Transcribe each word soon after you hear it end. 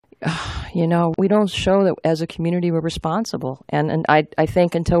we don't show that as a community we're responsible. And I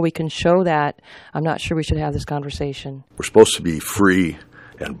think until we can show that, I'm not sure we should have this conversation. We're supposed to be free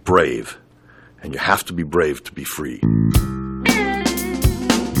and brave, and you have to be brave to be free.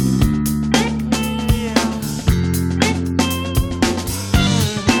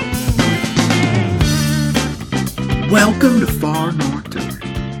 Welcome to Far North Turn.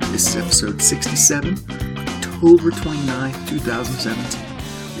 This is episode 67, October 29th, 2017,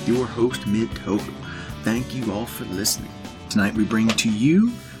 with your host, Mid-Togo. Thank you all for listening. Tonight we bring to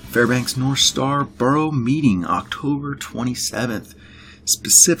you Fairbanks North Star Borough meeting October 27th,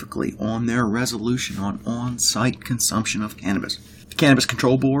 specifically on their resolution on-site consumption of cannabis. The Cannabis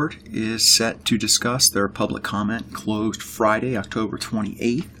Control Board is set to discuss their public comment closed Friday, October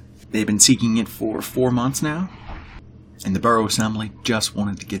 28th. They've been seeking it for 4 months now. And the Borough Assembly just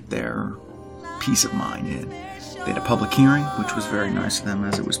wanted to get their peace of mind in. They had a public hearing, which was very nice of them,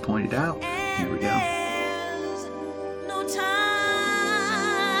 as it was pointed out. Here we go. No time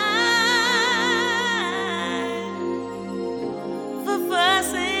for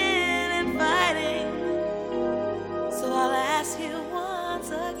fussing and fighting, so I'll ask you once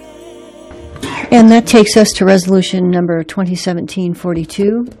again. And that takes us to resolution number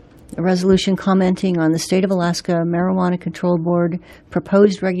 2017-42. A resolution commenting on the State of Alaska Marijuana Control Board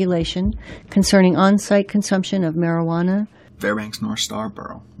proposed regulation concerning on-site consumption of marijuana. Fairbanks North Star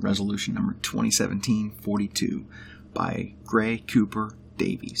Borough, resolution number 2017-42 by Gray Cooper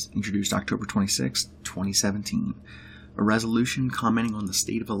Davies, introduced October 26, 2017. A resolution commenting on the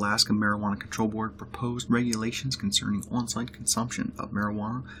State of Alaska Marijuana Control Board proposed regulations concerning on-site consumption of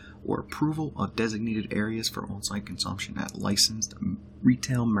marijuana or approval of designated areas for on-site consumption at licensed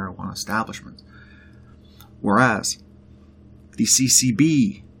retail marijuana establishments. Whereas the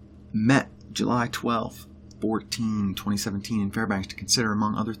CCB met July 12, 2017 in Fairbanks to consider,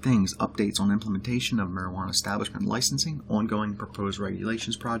 among other things, updates on implementation of marijuana establishment licensing, ongoing proposed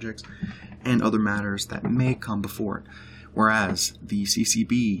regulations projects, and other matters that may come before it. Whereas the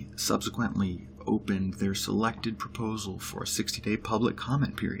CCB subsequently opened their selected proposal for a 60-day public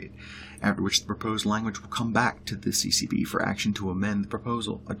comment period, after which the proposed language will come back to the CCB for action to amend the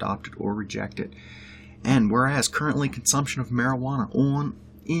proposal, adopt it, or reject it. And whereas currently consumption of marijuana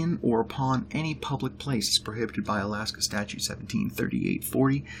in or upon any public place is prohibited by Alaska Statute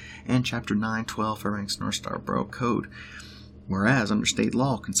 173840 and Chapter 912 Fairbanks North Star Borough Code. Whereas under state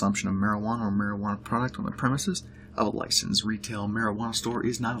law, consumption of marijuana or marijuana product on the premises of a licensed retail marijuana store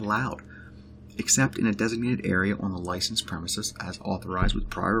is not allowed, except in a designated area on the licensed premises as authorized with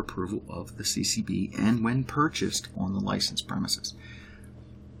prior approval of the CCB and when purchased on the licensed premises.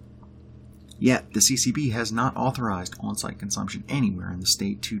 Yet, the CCB has not authorized on-site consumption anywhere in the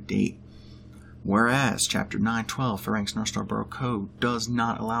state to date. Whereas Chapter 912 Fairbanks North Star Borough Code does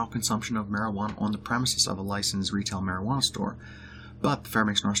not allow consumption of marijuana on the premises of a licensed retail marijuana store, but the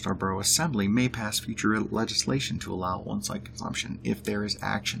Fairbanks North Star Borough Assembly may pass future legislation to allow on-site consumption if there is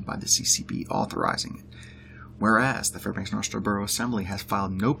action by the CCB authorizing it. Whereas the Fairbanks North Star Borough Assembly has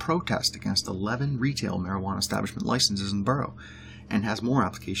filed no protest against 11 retail marijuana establishment licenses in the borough, and has more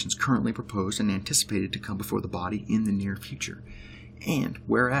applications currently proposed and anticipated to come before the body in the near future. And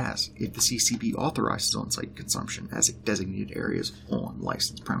whereas if the CCB authorizes on-site consumption as designated areas on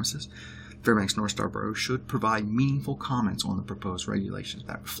licensed premises, Fairbanks North Star Borough should provide meaningful comments on the proposed regulations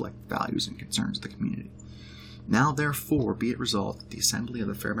that reflect values and concerns of the community. Now, therefore, be it resolved that the Assembly of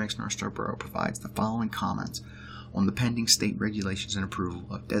the Fairbanks North Star Borough provides the following comments on the pending state regulations and approval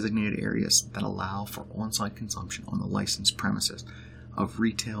of designated areas that allow for on-site consumption on the licensed premises of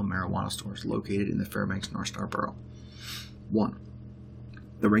retail marijuana stores located in the Fairbanks North Star Borough. 1.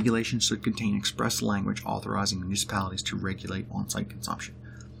 The regulations should contain express language authorizing municipalities to regulate on-site consumption.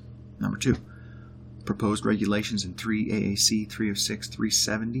 Number 2. Proposed regulations in 3 AAC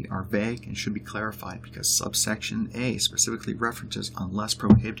 306-370 are vague and should be clarified because subsection A specifically references unless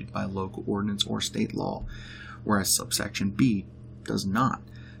prohibited by local ordinance or state law, whereas subsection B does not,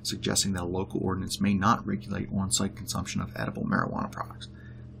 suggesting that a local ordinance may not regulate on-site consumption of edible marijuana products.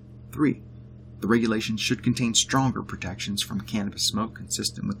 3. The regulations should contain stronger protections from cannabis smoke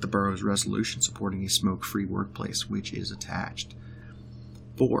consistent with the borough's resolution supporting a smoke-free workplace, which is attached.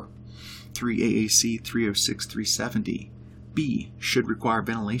 4. 3 AAC 306-370 B should require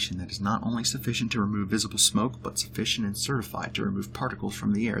ventilation that is not only sufficient to remove visible smoke, but sufficient and certified to remove particles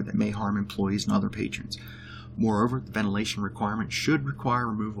from the air that may harm employees and other patrons. Moreover, the ventilation requirement should require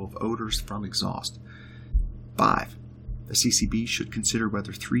removal of odors from exhaust. 5. The CCB should consider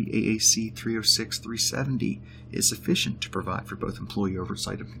whether 3 AAC 306-370 is sufficient to provide for both employee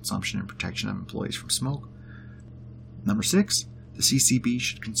oversight of consumption and protection of employees from smoke. Number 6. The CCB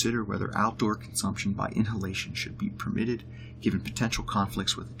should consider whether outdoor consumption by inhalation should be permitted, given potential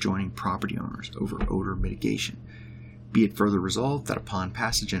conflicts with adjoining property owners over odor mitigation. Be it further resolved that upon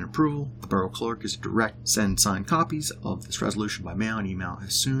passage and approval, the Borough Clerk is to direct send signed copies of this resolution by mail and email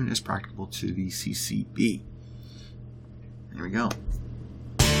as soon as practicable to the CCB. There we go.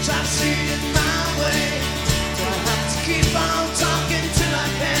 Try to see it my way. I'll have to keep on talking till I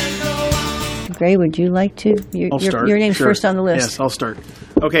can go on. Gray, would you like to? I'll start. Your name's Sure. first on the list. Yes, I'll start.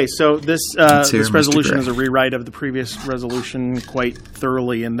 Okay, so this hear this Mr. resolution Gray. is a rewrite of the previous resolution quite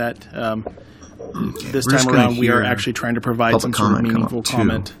thoroughly in that this We're just time gonna around we are hear actually trying to provide some public sort of comment come meaningful up, too.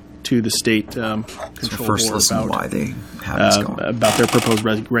 comment to the state So control first board listen to why about they have this going. about their proposed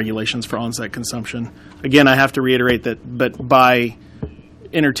regulations for on-site consumption. Again, I have to reiterate that, but by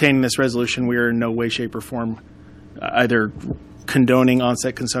entertaining this resolution, we are in no way, shape, or form either condoning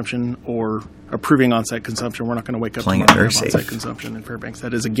on-site consumption or approving on-site consumption. We're not going to wake up Playing it tomorrow and very have on-site safe. consumption in Fairbanks.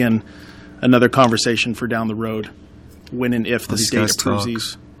 That is, again, another conversation for down the road when and if the these state guys approves talk.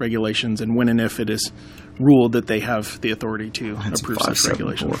 these regulations and when and if it is ruled that they have the authority to Had some approve such 5-7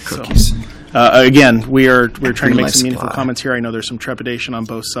 regulations. board cookies. Again, we're trying to Green make light some meaningful supply. comments here. I know there's some trepidation on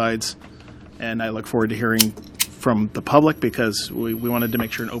both sides, and I look forward to hearing from the public because we wanted to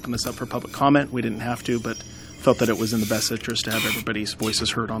make sure and open this up for public comment. We didn't have to, but felt that it was in the best interest to have everybody's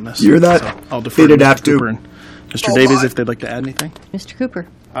voices heard on this. You're that So I'll defer to faded Mr. app too. Cooper and Mr. Davies if they'd like to add anything. Mr. Cooper.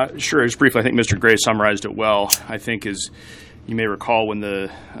 Sure. Just briefly, I think Mr. Gray summarized it well. I think, as you may recall, when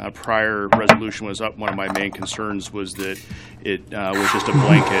the prior resolution was up, one of my main concerns was that it was just a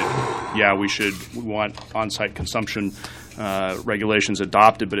blanket. Yeah, we want on-site consumption regulations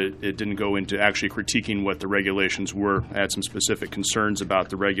adopted, but it didn't go into actually critiquing what the regulations were. I had some specific concerns about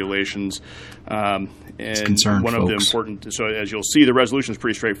the regulations. And concerned, one of the folks. important, so as you'll see, the resolution is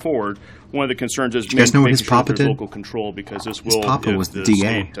pretty straightforward. One of the concerns is you guys know what making his sure that papa there's did? local control because this His will, papa if was the the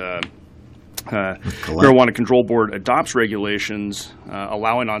DA. state Colette. Marijuana Control Board adopts regulations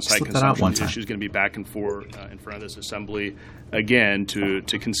allowing on-site Slip that out one consumption. time. Issues going to be back and forth in front of this assembly again to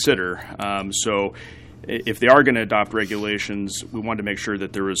consider. So if they are going to adopt regulations, we wanted to make sure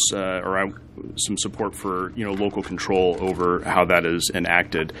that there was some support for local control over how that is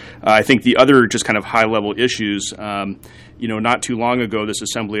enacted. I think the other just kind of high-level issues. Not too long ago, this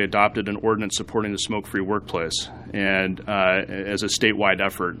assembly adopted an ordinance supporting the smoke-free workplace, and as a statewide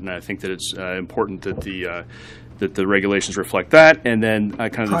effort. And I think that it's important that the regulations reflect that. And then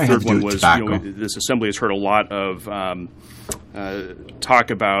kind of Probably the had third to do one with was tobacco. this assembly has heard a lot of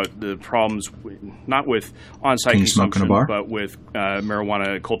talk about the problems, not with on-site Can you smoke in a consumption, bar? but with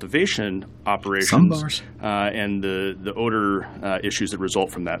marijuana cultivation operations Some bars. and the odor issues that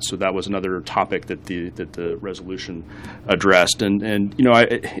result from that. So that was another topic that the resolution addressed. And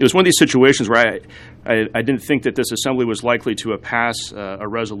it was one of these situations where I didn't think that this assembly was likely to pass a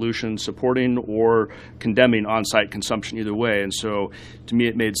resolution supporting or condemning on-site consumption either way. And so to me,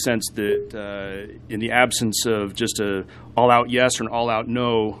 it made sense that in the absence of just a all-out yes or an all-out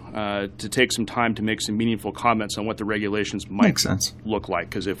no, to take some time to make some meaningful comments on what the regulations might Makes sense. look like.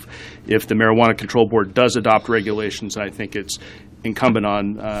 Because if the Marijuana Control Board does adopt regulations, I think it's incumbent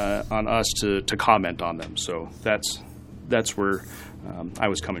on us to comment on them. So that's where I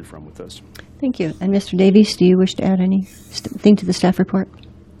was coming from with this. Thank you. And Mr. Davies, do you wish to add anything to the staff report?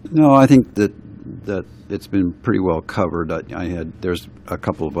 No, I think that it's been pretty well covered. There's a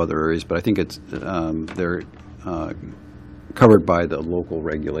couple of other areas, but I think they're covered by the local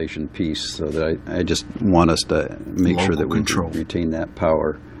regulation piece. So that I just want us to make sure that we control. retain that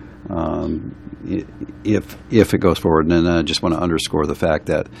power if it goes forward. And then I just want to underscore the fact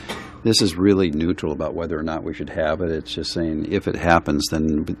that this is really neutral about whether or not we should have it. It's just saying if it happens,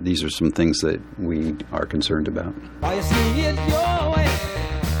 then these are some things that we are concerned about. While you see it your way,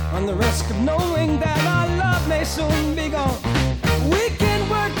 on the risk of knowing that our love may soon be gone, we can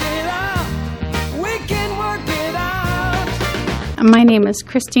work it out. We can work it out. My name is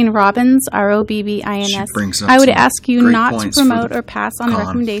Christine Robbins, Robbins. She brings up I would some ask you great not to points for promote the or pass on a con.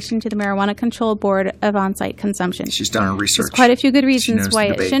 recommendation to the Marijuana Control Board of on-site consumption. She's done her research. There's quite a few good She reasons knows why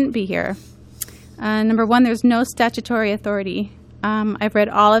the it debate. shouldn't be here. Number one, there's no statutory authority. I've read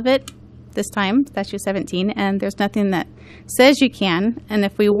all of it this time, Statute 17, and there's nothing that says you can. And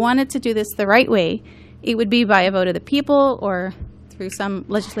if we wanted to do this the right way, it would be by a vote of the people or through some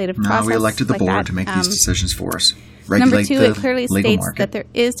legislative No, process. we elected the like board that. to make these decisions for us. Number Regulate two, the it clearly legal states market. that there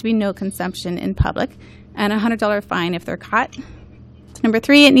is to be no consumption in public and a $100 fine if they're caught. Number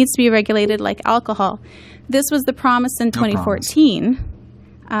three, it needs to be regulated like alcohol. This was the promise in 2014.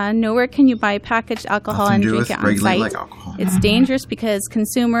 Nowhere can you buy packaged alcohol Nothing and to do drink with it on regulate site. like alcohol. It's dangerous because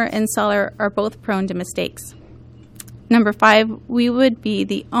consumer and seller are both prone to mistakes. Number 5, we would be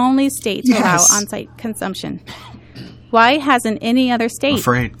the only state to allow on-site consumption. Why hasn't any other state?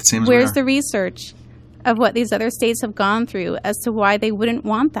 Afraid, the same as Where's we the are. research of what these other states have gone through as to why they wouldn't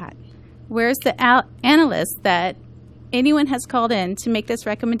want that? Where's the analyst that anyone has called in to make this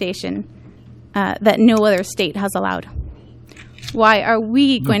recommendation that no other state has allowed? Why are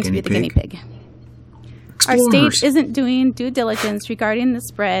we going to be the guinea pig? Our state isn't doing due diligence regarding the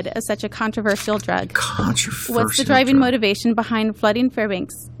spread of such a controversial drug. What's the driving motivation behind flooding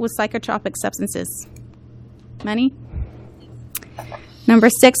Fairbanks with psychotropic substances? Money? Number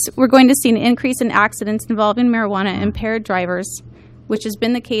 6, we're going to see an increase in accidents involving marijuana impaired drivers, which has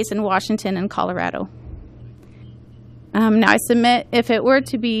been the case in Washington and Colorado. Now, I submit if it were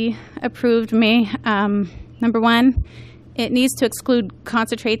to be approved, number 1, it needs to exclude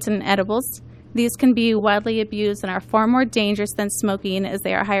concentrates and edibles. These can be widely abused and are far more dangerous than smoking as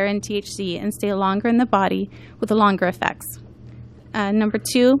they are higher in THC and stay longer in the body with longer effects. Number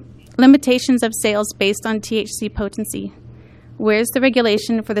 2, limitations of sales based on THC potency. Where's the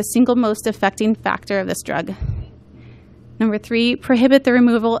regulation for the single most affecting factor of this drug? Number 3, prohibit the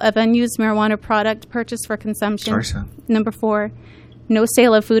removal of unused marijuana product purchased for consumption. Sorry, Sam. Number 4, no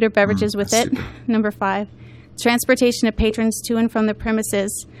sale of food or beverages with it. Number 5, transportation of patrons to and from the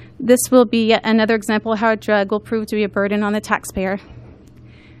premises. This will be yet another example of how a drug will prove to be a burden on the taxpayer.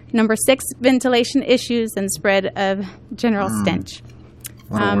 Number 6, ventilation issues and spread of general stench.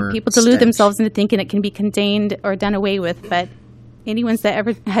 People delude themselves into thinking it can be contained or done away with, but anyone that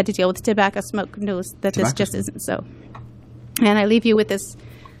ever had to deal with tobacco smoke knows that this just isn't so. And I leave you with this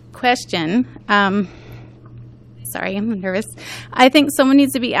question. Sorry, I'm nervous. I think someone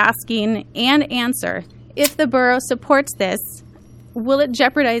needs to be asking and answer, if the borough supports this, will it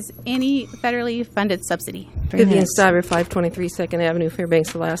jeopardize any federally funded subsidy? Vivian Stiver, 523 2nd Avenue,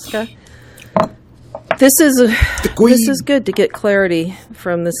 Fairbanks, Alaska. This is good to get clarity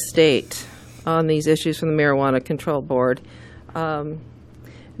from the state on these issues from the Marijuana Control Board.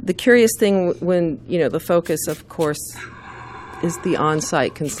 The curious thing when, the focus, of course, is the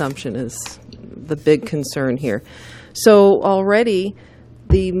on-site consumption is the big concern here. So already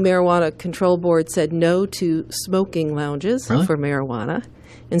the Marijuana Control Board said no to smoking lounges for marijuana.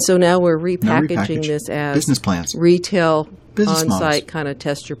 And so now we're repackaging this as business plans, retail, business on-site, models. kind of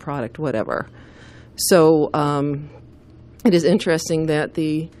test your product, whatever. So it is interesting that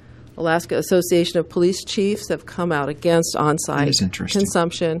the Alaska Association of Police Chiefs have come out against on-site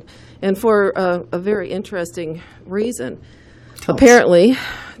consumption, and for a very interesting reason. Apparently,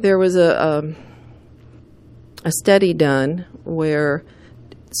 there was a study done where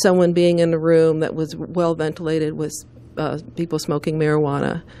someone being in a room that was well ventilated with people smoking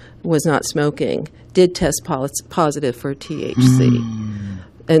marijuana was not smoking, did test positive for THC.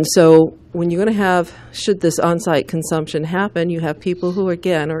 And so when you're going to have, should this on-site consumption happen, you have people who,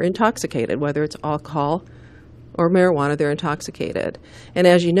 again, are intoxicated, whether it's alcohol or marijuana, they're intoxicated. And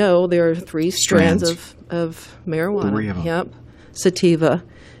as you know, there are 3 strands of marijuana, hemp, sativa,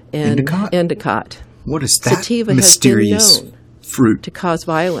 and endicott. What is that sativa mysterious has been known fruit to cause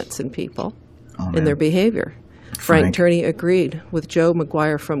violence in people in their behavior. Frank Turney agreed with Joe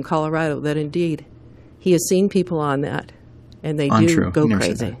McGuire from Colorado that indeed he has seen people on that, and they do go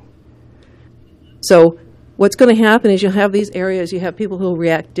crazy. So what's going to happen is you'll have these areas, you have people who will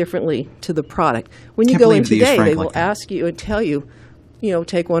react differently to the product. When you go in today, they will ask you and tell you,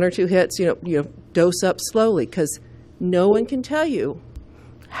 take 1 or 2 hits, dose up slowly, because no one can tell you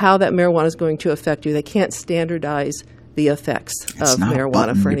how that marijuana is going to affect you. They can't standardize the effects of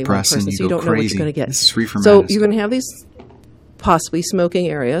marijuana for any one person, so you don't know what you're going to get. So you're going to have these possibly smoking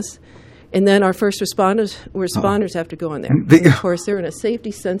areas, and then our first responders have to go in there. And of course, they're in a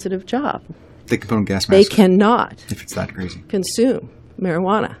safety-sensitive job. They can put on gas masks. They cannot if it's that crazy. Consume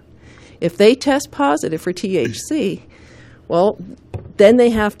marijuana. If they test positive for THC, well, then they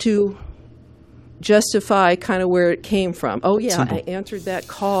have to justify kind of where it came from. Oh, yeah, Simple. I answered that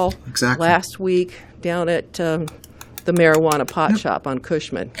call last week down at the marijuana pot shop on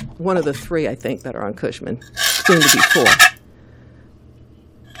Cushman. One of the 3, I think, that are on Cushman. Soon to be 4.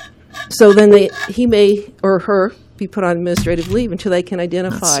 So then he may or her be put on administrative leave until they can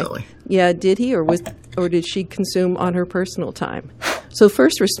identify. Yeah, did he or did she consume on her personal time? So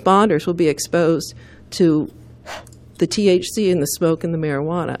first responders will be exposed to the THC and the smoke and the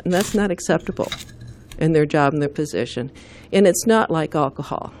marijuana, and that's not acceptable in their job and their position. And it's not like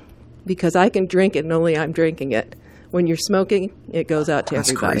alcohol, because I can drink it and only I'm drinking it. When you're smoking, it goes out to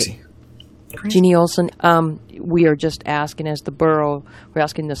everybody. Jeannie Olson, we are just asking, as the borough, we're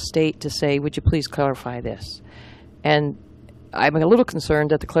asking the state to say, would you please clarify this? And I'm a little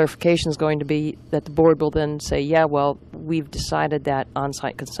concerned that the clarification is going to be that the board will then say, yeah, well, we've decided that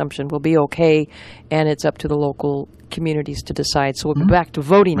on-site consumption will be okay, and it's up to the local communities to decide. So we'll be back to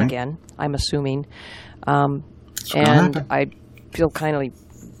voting again, I'm assuming. And I feel kind of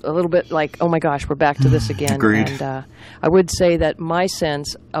a little bit like, oh my gosh, we're back to this again. Agreed. And I would say that my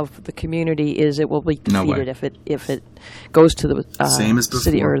sense of the community is it will be defeated if it goes to the Same as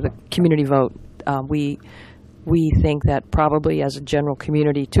city before. or the community vote. We think that probably as a general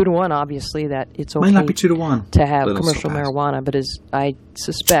community, 2-1, obviously, that it's okay Might not be 2-1 to have but it'll commercial still pass. marijuana, but as I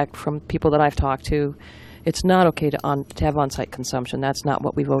suspect from people that I've talked to, it's not okay to have on-site consumption. That's not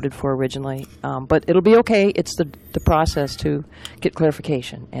what we voted for originally. But it'll be okay. It's the process to get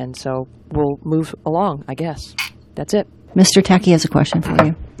clarification. And so we'll move along, I guess. That's it. Mr. Tacky has a question for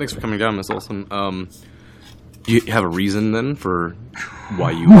you. Thanks for coming down, Ms. Olson. Do you have a reason then for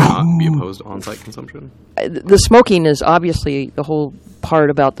why you would not be opposed to on-site consumption? The smoking is obviously the whole part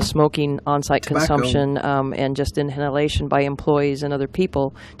about the smoking on-site Tobacco. consumption and just inhalation by employees and other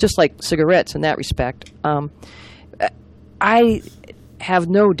people, just like cigarettes in that respect. I have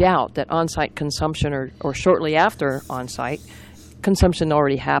no doubt that on-site consumption or shortly after on-site consumption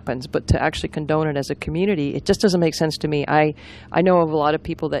already happens, but to actually condone it as a community, it just doesn't make sense to me. I know of a lot of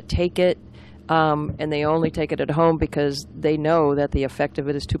people that take it and they only take it at home because they know that the effect of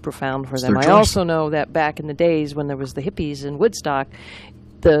it is too profound for them. I also know that back in the days when there was the hippies in Woodstock,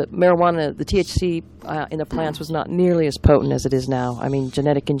 the marijuana, the THC in the plants was not nearly as potent as it is now. I mean,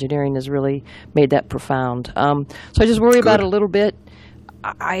 genetic engineering has really made that profound. So I just worry about it a little bit.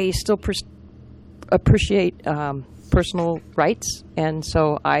 I still appreciate personal rights, and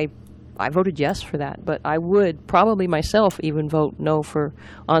so I voted yes for that, but I would probably myself even vote no for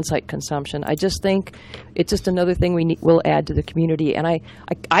on-site consumption. I just think it's just another thing we'll add to the community, and I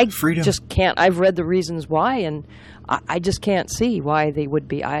just can't. I've read the reasons why, and I just can't see why they would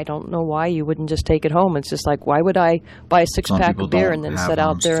be. I don't know why you wouldn't just take it home. It's just like, why would I buy a six-pack of beer and then sit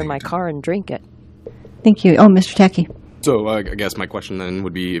out there in my car and drink it? Thank you. Oh, Mr. Tacky. So I guess my question then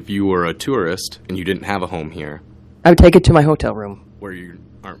would be, if you were a tourist and you didn't have a home here, I would take it to my hotel room. Where you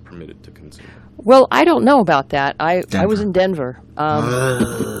aren't permitted to consume. Well, I don't know about that. I was in Denver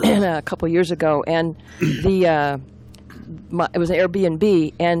a couple years ago, and it was an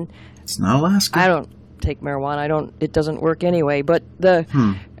Airbnb, and it's not Alaska. I don't take marijuana. It doesn't work anyway. But the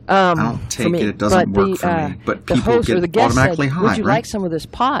I don't take it. It doesn't work for me. But the people host or the get guest automatically said, high. "Would you right? like some of this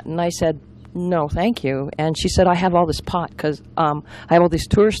pot?" And I said, "No, thank you." And she said, "I have all this pot because I have all these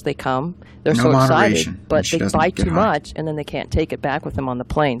tourists. They come, they're No so moderation, excited, but and she they doesn't buy get too high. much, and then they can't take it back with them on the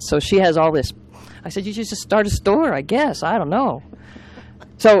plane. So she has all this." I said, "You should just start a store, I guess. I don't know."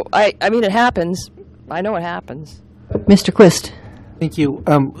 So I mean, it happens. I know it happens. Mr. Quist. Thank you.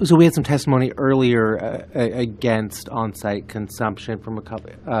 So we had some testimony earlier against on-site consumption from a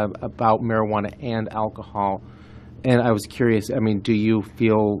couple about marijuana and alcohol. And I was curious, I mean, do you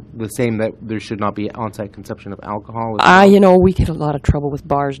feel the same, that there should not be on-site consumption of alcohol? We get a lot of trouble with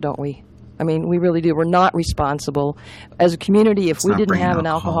bars, don't we? I mean, we really do. We're not responsible. As a community, if we didn't have an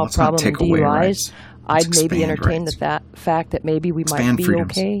alcohol problem and DUIs, I'd maybe entertain the fact that maybe we might be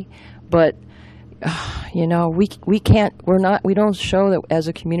okay. But, we can't, we don't show that as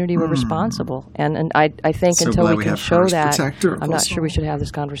a community we're responsible. And I think So until glad we we can have show First that, Protector I'm not also. sure we should have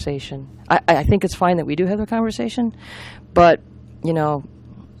this conversation. I think it's fine that we do have the conversation, but,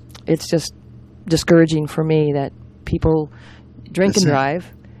 it's just discouraging for me that people drink and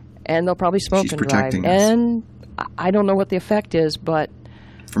drive, and they'll probably smoke She's and drive. protecting us. And I don't know what the effect is, but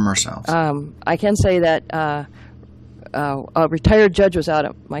From ourselves. I can say that a retired judge was out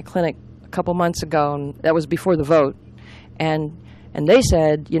at my clinic a couple months ago, and that was before the vote, and they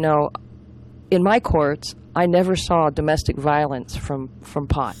said, in my courts, I never saw domestic violence from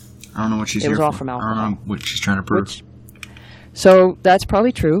pot. I don't know what she's It here was all for. from I alcohol. don't know what she's trying to prove. So that's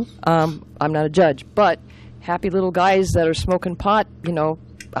probably true. I'm not a judge, but happy little guys that are smoking pot,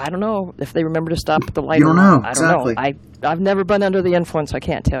 I don't know if they remember to stop at the light. You don't or not. know, I don't exactly. know. I've never been under the influence. I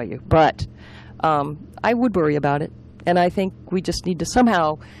can't tell you, but I would worry about it, and I think we just need to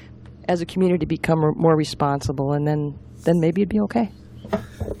somehow, as a community, become more responsible, and then maybe it'd be okay.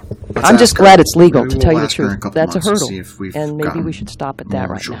 I'm just glad it's legal, to tell you the truth. That's a hurdle, and maybe we should stop at that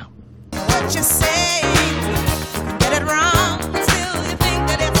right now. What you say, get it wrong till you think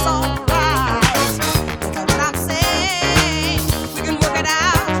that it's all right. What I'm saying, we can work it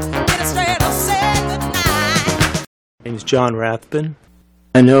out, get it straight or say goodnight. My name is John Rathbun.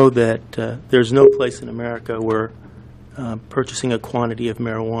 I know that there's no place in America where purchasing a quantity of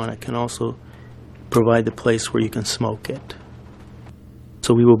marijuana can also provide the place where you can smoke it.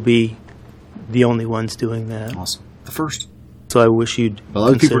 So we will be the only ones doing that. Awesome. The first. So I wish you'd Well,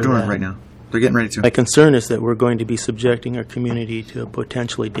 other people are consider doing that. it right now. They're getting ready to. My concern is that we're going to be subjecting our community to a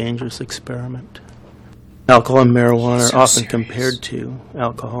potentially dangerous experiment. Alcohol and marijuana are often compared to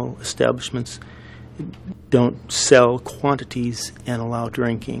alcohol. Establishments don't sell quantities and allow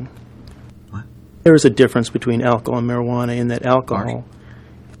drinking. What? There is a difference between alcohol and marijuana in that alcohol,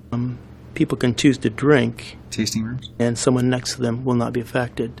 people can choose to drink, tasting rooms, and someone next to them will not be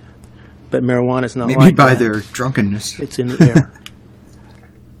affected. But marijuana is not maybe like by that. their drunkenness. It's in the air.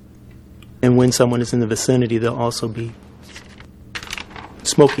 And when someone is in the vicinity, they'll also be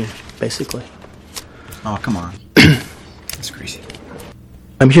smoking, basically. Oh, come on. That's crazy.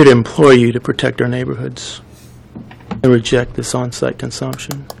 I'm here to implore you to protect our neighborhoods and reject this on-site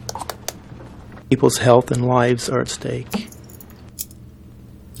consumption. People's health and lives are at stake.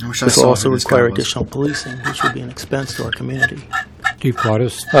 I wish I This saw will also who this guy require was. additional policing, which would be an expense to our community. Chief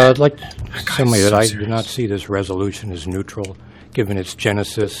Wattis, I'd like to say that I do not see this resolution as neutral. Given its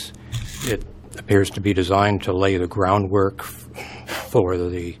genesis, it appears to be designed to lay the groundwork for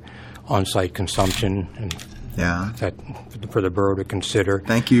the on-site consumption and that for the borough to consider.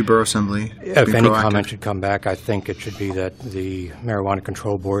 Thank you, Borough Assembly. If Be any proactive. comment should come back, I think it should be that the Marijuana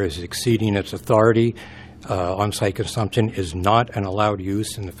Control Board is exceeding its authority. On-site consumption is not an allowed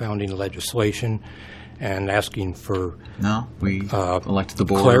use in the founding legislation, and asking for elected the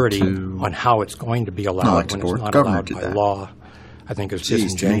board clarity to on how it's going to be allowed elected when board. it's not Government allowed did by that. law, I think is Jeez, to make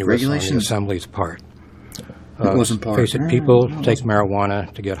disingenuous on the regulations- Assembly's part. It wasn't part. Face it, people take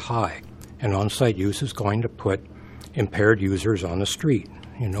marijuana to get high, and on-site use is going to put impaired users on the street.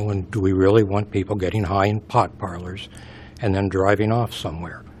 You know, and do we really want people getting high in pot parlors and then driving off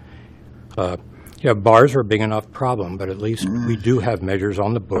somewhere? Yeah, bars are a big enough problem, but at least we do have measures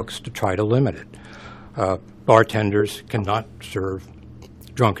on the books to try to limit it. Bartenders cannot serve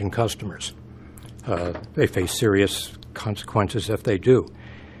drunken customers. They face serious consequences if they do.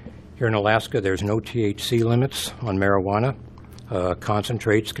 Here in Alaska, there's no THC limits on marijuana.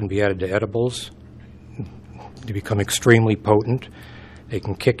 Concentrates can be added to edibles. They become extremely potent. They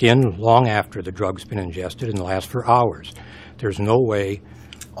can kick in long after the drug's been ingested and last for hours. There's no way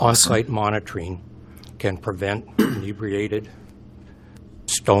on-site monitoring can prevent inebriated,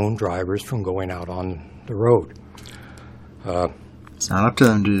 stoned drivers from going out on the road. It's not up to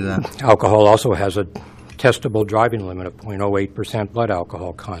them to do that. Alcohol also has a testable driving limit of 0.08% blood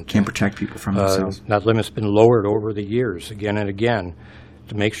alcohol content. Can't protect people from themselves. That limit's been lowered over the years again and again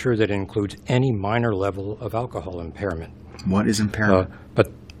to make sure that it includes any minor level of alcohol impairment. What is impairment?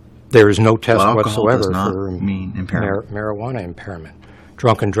 But there is no test Well, alcohol does whatsoever not for mean impairment. marijuana impairment.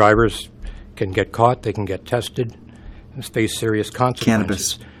 Drunken drivers can get caught, they can get tested, and face serious consequences.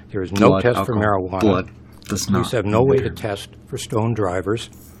 Cannabis, There is no blood, test alcohol, for marijuana. blood does not Police have no way to impair. test for stoned drivers,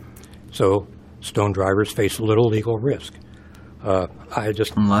 so stoned drivers face little legal risk. I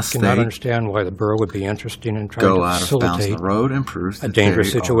just Unless cannot they understand why the borough would be interested in trying go to out of bounds facilitate of the road and prove a that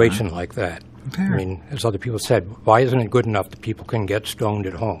dangerous they are situation like that. impaired. I mean, as other people said, why isn't it good enough that people can get stoned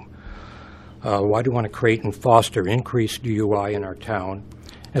at home? Why do we want to create and foster increased DUI in our town,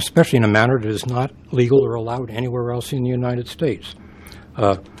 especially in a manner that is not legal or allowed anywhere else in the United States?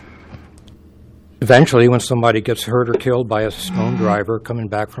 Eventually, when somebody gets hurt or killed by a stoned driver coming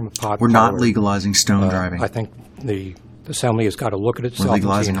back from a pot We're not parlor, legalizing stone driving. I think the Assembly has got to look at We're itself and see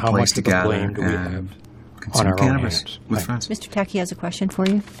legalizing a how place much of to the blame gather do we and have consume on our cannabis own hands. with friends. Mr. Tacky has a question for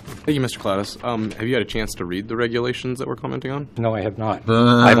you. Thank you, Mr. Cladis. Have you had a chance to read the regulations that we're commenting on? No, I have not.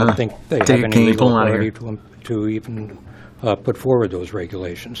 I don't think they have Dave, any can you legal pull him out of authority to even put forward those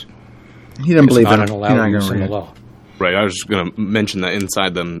regulations. He didn't It's believe not in an him. allowed You're not use gonna in the read it. law. Right. I was just going to mention that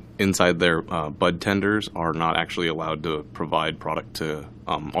inside their bud tenders are not actually allowed to provide product to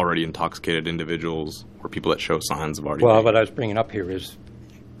already intoxicated individuals or people that show signs of already. Well, what I was bringing up here is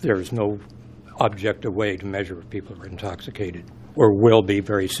there is no objective way to measure if people are intoxicated or will be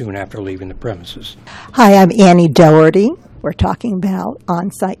very soon after leaving the premises. Hi, I'm Annie Doherty. We're talking about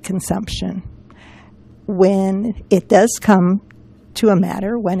on-site consumption. When it does come to a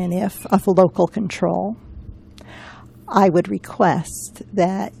matter, when and if, of local control, I would request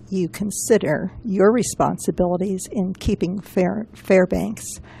that you consider your responsibilities in keeping Fairbanks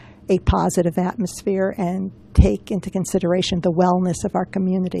a positive atmosphere and take into consideration the wellness of our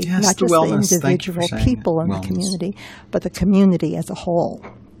community, Yes, not the just wellness. the Thank you for individual saying people in wellness. the community, but the community as a whole.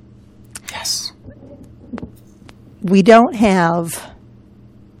 Yes. We don't have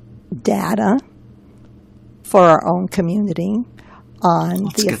data for our own community on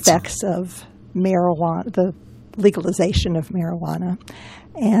Let's the get some. effects of marijuana, the legalization of marijuana.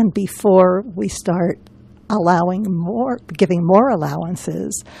 And before we start giving more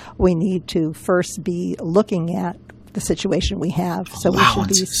allowances, we need to first be looking at the situation we have. So we should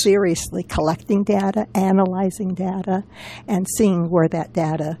be seriously collecting data, analyzing data, and seeing where that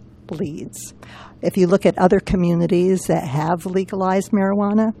data leads. If you look at other communities that have legalized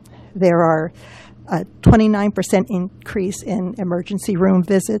marijuana, there are a 29% increase in emergency room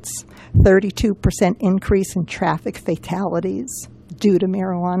visits, 32% increase in traffic fatalities due to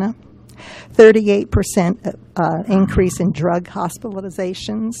marijuana, 38% increase in drug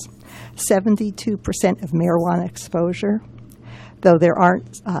hospitalizations, 72% of marijuana exposure. Though there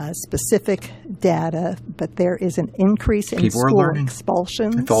aren't specific data, but there is an increase in school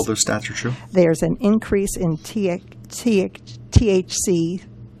expulsions. If all those stats are true. There's an increase in THC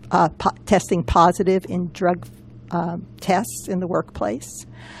testing positive in drug tests in the workplace.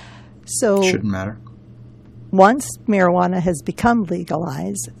 So shouldn't matter. Once marijuana has become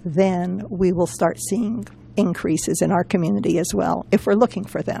legalized, then we will start seeing increases in our community as well, if we're looking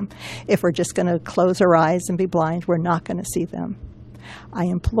for them. If we're just going to close our eyes and be blind, we're not going to see them. I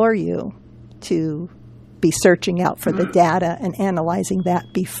implore you to be searching out for the data and analyzing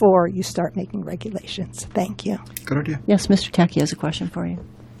that before you start making regulations. Thank you. Good idea. Yes, Mr. Tacky has a question for you.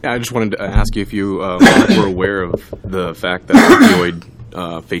 Yeah, I just wanted to ask you if you were aware of the fact that opioid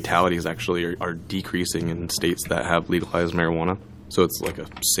fatalities actually are decreasing in states that have legalized marijuana. So it's like a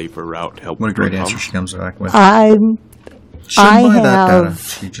safer route to help. What a great answer she comes back with. I have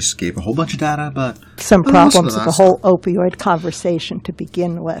She just gave a whole bunch of data, but some problems with the whole opioid conversation to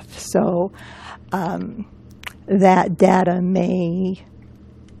begin with. So that data may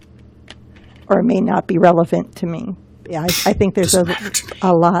or may not be relevant to me. Yeah, I think there's a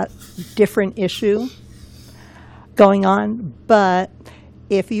lot different issue going on. But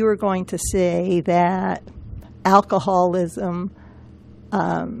if you were going to say that alcoholism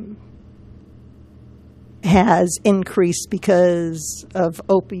has increased because of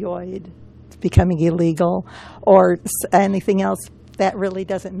opioid becoming illegal or anything else, that really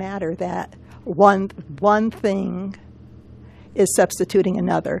doesn't matter. That one thing is substituting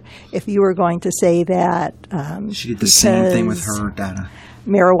another. If you were going to say that she did the same thing with her data.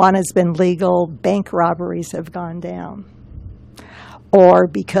 Marijuana has been legal, bank robberies have gone down. Or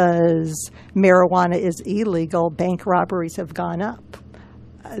because marijuana is illegal, bank robberies have gone up.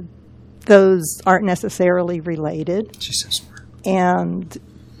 Those aren't necessarily related. She's so smart. And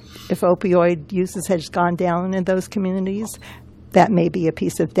if opioid usage has gone down in those communities, that may be a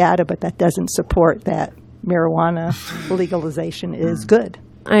piece of data, but that doesn't support that marijuana legalization is good.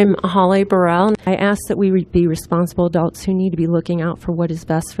 I'm Holly Burrell. I ask that we be responsible adults who need to be looking out for what is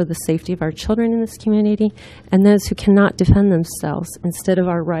best for the safety of our children in this community and those who cannot defend themselves instead of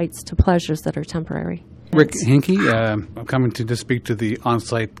our rights to pleasures that are temporary. Rick Hinkey, I'm coming to speak to the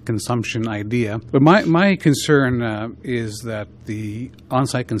on-site consumption idea. But my concern is that the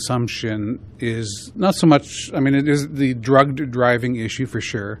on-site consumption is not so much, I mean, it is the drug driving issue for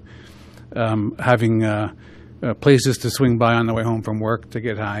sure. Having places to swing by on the way home from work to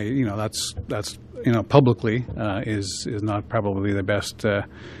get high, that's publicly is not probably the best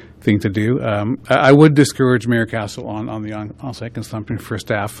thing to do. I would discourage Mayor Castle on the on-site consumption for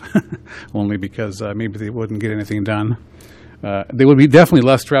staff, only because maybe they wouldn't get anything done. They would be definitely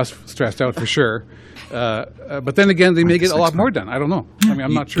less stressed out for sure. But then again, they may get a lot more done. I don't know. I mean,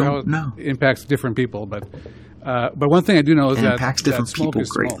 I'm not sure how it impacts different people, but one thing I do know is that impacts different smoke people is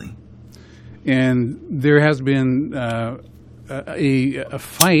small. greatly. And there has been a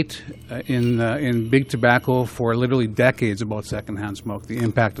fight in big tobacco for literally decades about secondhand smoke, the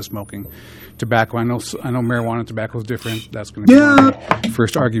impact of smoking tobacco. I know marijuana and tobacco is different. That's going to be one of the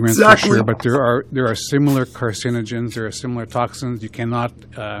first arguments for sure. But there are similar carcinogens. There are similar toxins. You cannot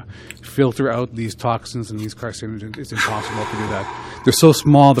filter out these toxins and these carcinogens. It's impossible to do that. They're so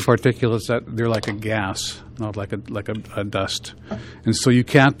small, the particulates, that they're like a gas, not like a dust. And so you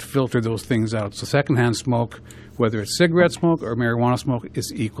can't filter those things out. So secondhand smoke, whether it's cigarette smoke or marijuana smoke,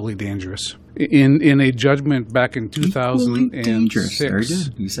 is equally dangerous. In a judgment back in 2006, Very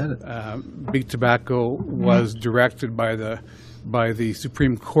good. You said it. Big Tobacco was directed by the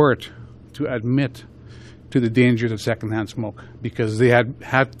Supreme Court to admit to the dangers of secondhand smoke because they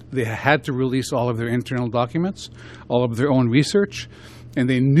had to release all of their internal documents, all of their own research, and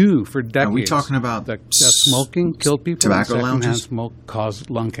they knew for decades. Are we talking about that smoking killed people? Tobacco and secondhand lounges? smoke caused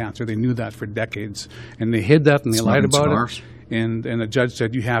lung cancer. They knew that for decades, and they hid that and they lied about it. And the judge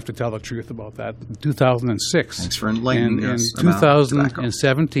said you have to tell the truth about that. In 2006. Thanks for enlightening us In about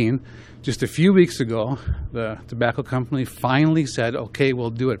 2017, just a few weeks ago, the tobacco company finally said, "Okay, we'll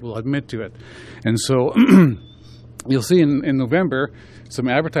do it. We'll admit to it." And so you'll see in November some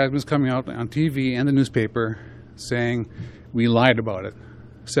advertisements coming out on TV and the newspaper saying we lied about it.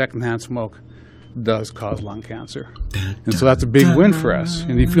 Secondhand smoke does cause lung cancer. And so that's a big win for us.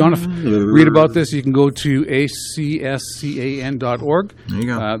 And if you want to read about this, you can go to acscan.org, there you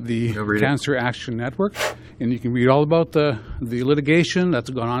go. The Cancer Action Network, and you can read all about the litigation that's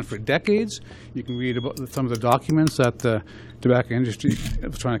gone on for decades. You can read about some of the documents that the tobacco industry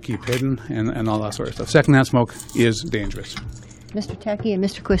was trying to keep hidden and all that sort of stuff. Secondhand smoke is dangerous. Mr. Tackey and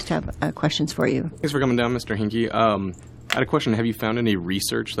Mr. Quist have questions for you. Thanks for coming down, Mr. Hinkie. I had a question. Have you found any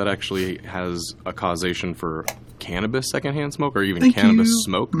research that actually has a causation for cannabis secondhand smoke or even cannabis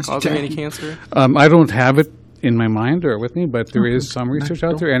smoke causing any cancer? I don't have it in my mind or with me, but there is some research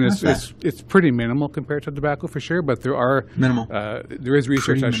out there, and it's pretty minimal compared to tobacco for sure. But there are there is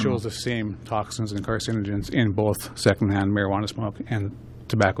research that shows the same toxins and carcinogens in both secondhand marijuana smoke and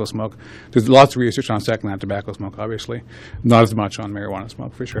tobacco smoke. There's lots of research on secondhand tobacco smoke, obviously, not as much on marijuana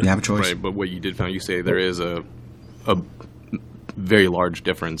smoke for sure. You have a choice, right? But what you did find, you say there is a very large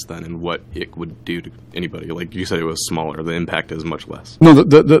difference then in what it would do to anybody. Like you said, it was smaller. The impact is much less. No,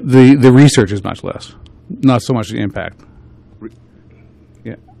 the research is much less. Not so much the impact.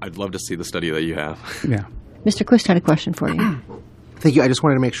 Yeah, I'd love to see the study that you have. Yeah. Mr. Quist had a question for you. Thank you. I just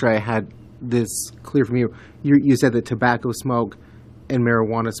wanted to make sure I had this clear from you. You said that tobacco smoke and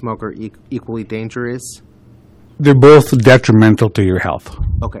marijuana smoke are equally dangerous? They're both detrimental to your health.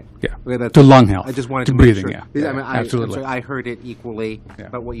 Okay. Yeah. Okay, to lung health. I just wanted to to breathing, make sure. yeah. I mean, absolutely. I heard it equally,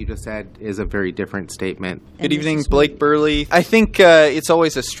 but what you just said is a very different statement. Good evening, Blake Burley. I think it's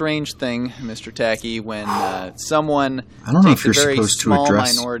always a strange thing, Mr. Tackey, when someone takes a very small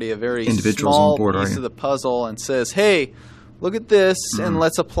minority, a very small piece of the puzzle and says, hey, look at this, and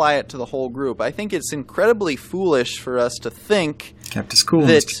let's apply it to the whole group. I think it's incredibly foolish for us to think kept us cool,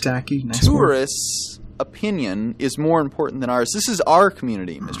 that Mr. Tackey. Nice tourists' opinion is more important than ours. This is our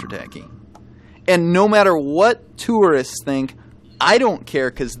community, Mr. Tackey. And no matter what tourists think, I don't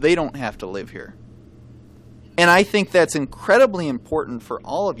care because they don't have to live here. And I think that's incredibly important for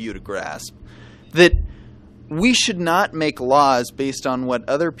all of you to grasp, that we should not make laws based on what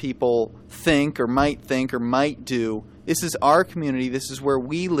other people think or might do. This is our community. This is where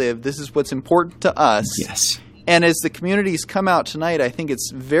we live. This is what's important to us. Yes. And as the communities come out tonight, I think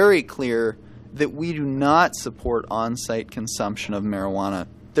it's very clear that we do not support on-site consumption of marijuana.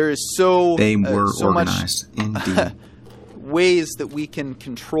 There is so organized, indeed. ways that we can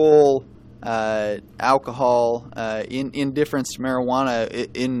control alcohol in difference to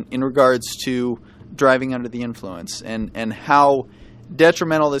marijuana in regards to driving under the influence and how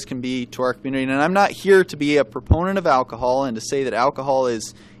detrimental this can be to our community. And I'm not here to be a proponent of alcohol and to say that alcohol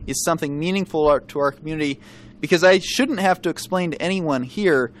is something meaningful to our community, because I shouldn't have to explain to anyone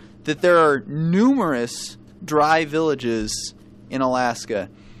here that there are numerous dry villages in Alaska,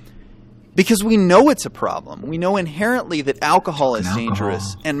 because we know it's a problem. We know inherently that alcohol is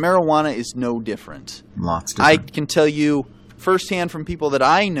dangerous, and marijuana is no different. Lots different. I can tell you firsthand from people that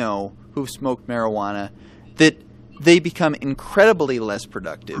I know who've smoked marijuana that they become incredibly less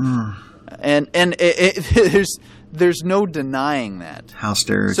productive. And there's no denying that. How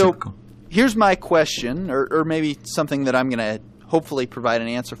stereotypical. So here's my question, or maybe something that I'm going to hopefully provide an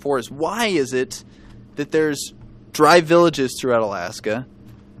answer for, is why is it that there's dry villages throughout Alaska,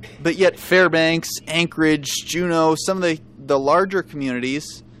 but yet Fairbanks, Anchorage, Juneau, some of the larger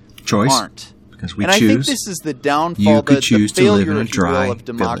communities aren't? Because we and choose. I think this is the downfall, the failure, if you will, of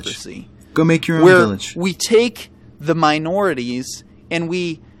democracy. Go make your own where village. We take the minorities and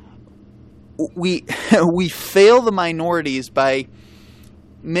we fail the minorities by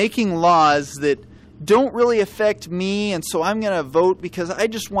making laws that don't really affect me, and so I'm going to vote because I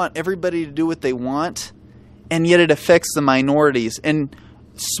just want everybody to do what they want, and yet it affects the minorities. And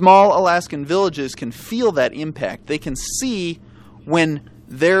small Alaskan villages can feel that impact. They can see when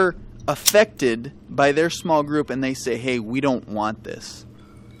they're affected by their small group and they say, hey, we don't want this.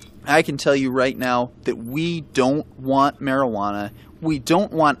 I can tell you right now that we don't want marijuana. We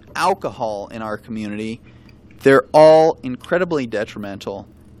don't want alcohol in our community. They're all incredibly detrimental.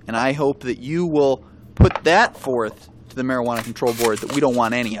 And I hope that you will put that forth to the Marijuana Control Board, that we don't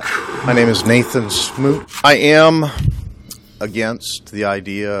want any of it. My name is Nathan Smoot. I am against the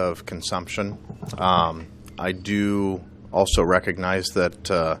idea of consumption. I do also recognize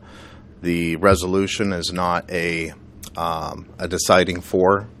that the resolution is not a deciding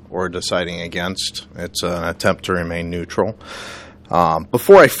for or deciding against. It's an attempt to remain neutral.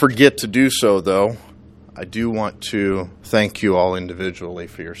 Before I forget to do so, though, I do want to thank you all individually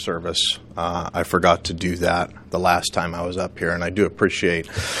for your service. I forgot to do that the last time I was up here, and I do appreciate.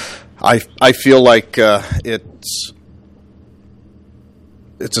 I feel like it's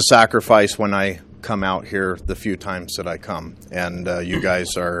a sacrifice when I come out here the few times that I come, and you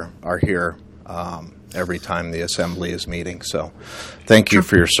guys are here every time the assembly is meeting. So thank you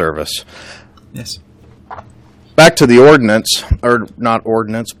for your service. Yes. Back to the ordinance, or not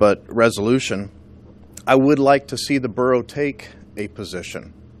ordinance, but resolution. I would like to see the borough take a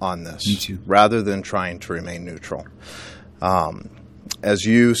position on this. Me too. Rather than trying to remain neutral. As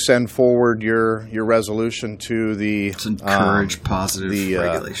you send forward your resolution to the Let's encourage positive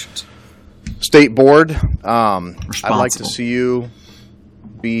regulations. State board, I'd like to see you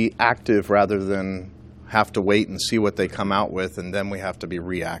be active rather than have to wait and see what they come out with, and then we have to be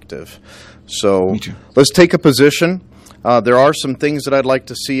reactive. So let's take a position. There are some things that I'd like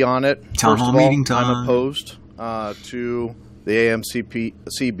to see on it. Town First hall of all, meeting time. I'm opposed to the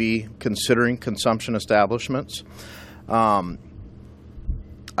AMCB considering consumption establishments.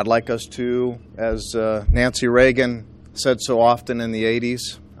 I'd like us to, as Nancy Reagan said so often in the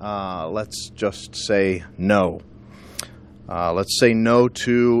 80s, let's just say no. Let's say no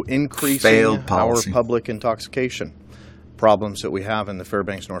to increasing our public intoxication problems that we have in the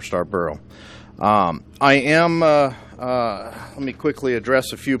Fairbanks North Star Borough. Let me quickly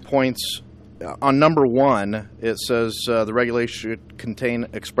address a few points. On number 1, it says the regulation should contain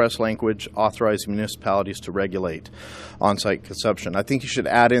express language authorizing municipalities to regulate on-site consumption. I think you should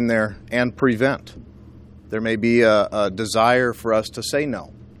add in there and prevent. There may be a desire for us to say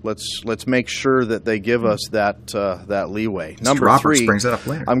no. Let's make sure that they give us that leeway. Mr. Number Roberts 3, brings that up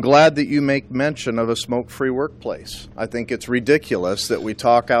later. I'm glad that you make mention of a smoke-free workplace. I think it's ridiculous that we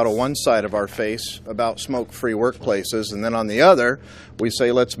talk out of one side of our face about smoke-free workplaces, and then on the other, we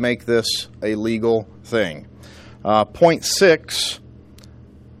say let's make this a legal thing. Point 6,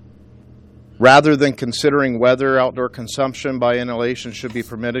 rather than considering whether outdoor consumption by inhalation should be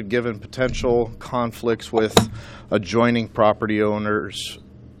permitted given potential conflicts with adjoining property owners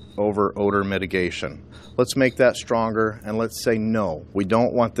over odor mitigation. Let's make that stronger, and let's say no. We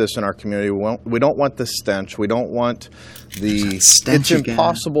don't want this in our community. We don't want the stench. We don't want the stench it's again.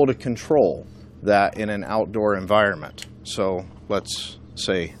 impossible to control that in an outdoor environment. So let's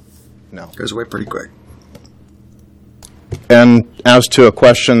say no. Goes away pretty quick. And as to a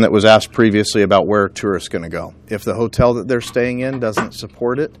question that was asked previously about where tourists going to go, if the hotel that they're staying in doesn't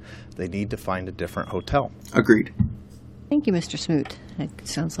support it, they need to find a different hotel. Agreed. Thank you, Mr. Smoot. That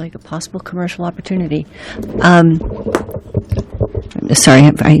sounds like a possible commercial opportunity. Sorry,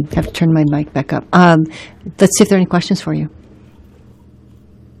 I have to turn my mic back up. Let's see if there are any questions for you.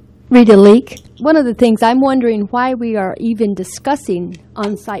 Rita Leak. One of the things I'm wondering why we are even discussing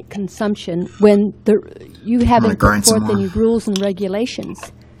on-site consumption when you haven't put forth any rules and regulations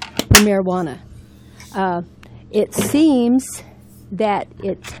for marijuana. It seems that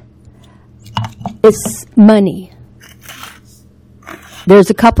it's money.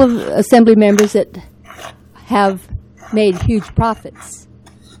 There's a couple of assembly members that have made huge profits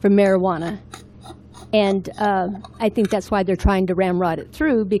from marijuana. And I think that's why they're trying to ramrod it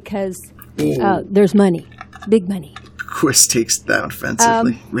through, because there's money, big money. Chris takes that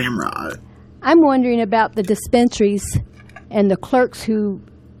offensively. Ramrod. I'm wondering about the dispensaries and the clerks who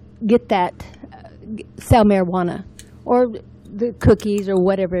get that, sell marijuana, or the cookies or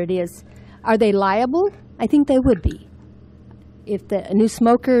whatever it is. Are they liable? I think they would be. If a new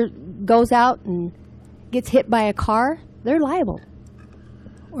smoker goes out and gets hit by a car, they're liable.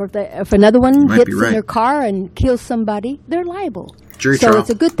 Or if another one hits in their car and kills somebody, they're liable. So it's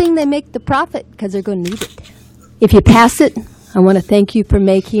a good thing they make the profit, because they're going to need it. If you pass it, I want to thank you for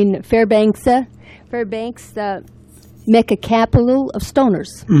making Fairbanks Mecca capital of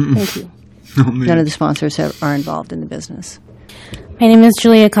stoners. Thank you. None of the sponsors are involved in the business. My name is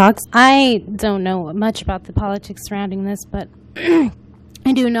Julia Cox. I don't know much about the politics surrounding this, but I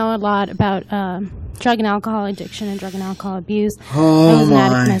do know a lot about drug and alcohol addiction and drug and alcohol abuse. I was an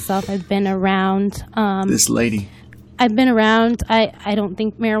addict myself. I've been around this lady. I've been around. I don't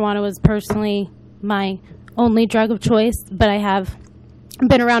think marijuana was personally my only drug of choice, but I have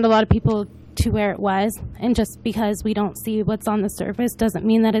been around a lot of people to where it was. And just because we don't see what's on the surface doesn't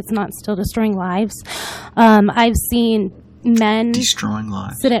mean that it's not still destroying lives. I've seen men destroying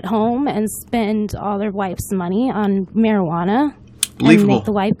lives sit at home and spend all their wife's money on marijuana and make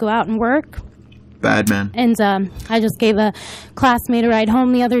the wife go out and work. Bad man. And I just gave a classmate a ride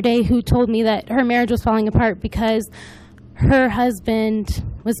home the other day who told me that her marriage was falling apart because her husband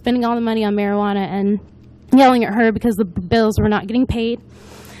was spending all the money on marijuana and yelling at her because the bills were not getting paid.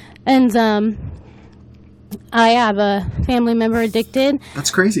 And I have a family member addicted.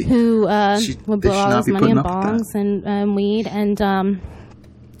 That's crazy. Who would blow all his money on bongs and weed. And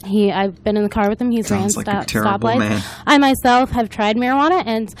I've been in the car with him. He's Sounds ran like a terrible stoplights. man. I myself have tried marijuana,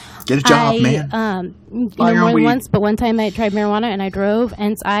 and Get a job, man. More than once, but one time I tried marijuana and I drove,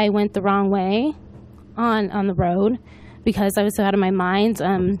 and I went the wrong way on the road because I was so out of my mind.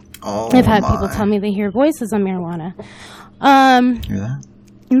 I've had people tell me they hear voices on marijuana. Hear that?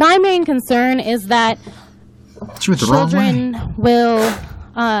 My main concern is that She went the wrong way. children will.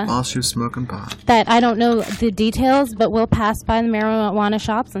 While she was smoking pot. That I don't know the details, but we'll pass by the marijuana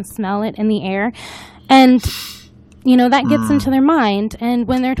shops and smell it in the air. And, that gets into their mind. And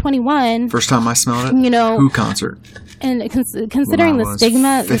when they're 21... First time I smelled it? Who concert? And considering When I the was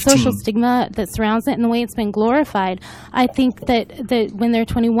stigma, the 15. social stigma that surrounds it and the way it's been glorified, I think that when they're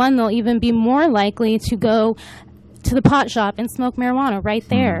 21, they'll even be more likely to go to the pot shop and smoke marijuana right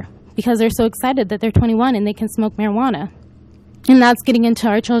there because they're so excited that they're 21 and they can smoke marijuana. And that's getting into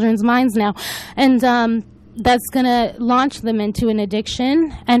our children's minds now. And that's going to launch them into an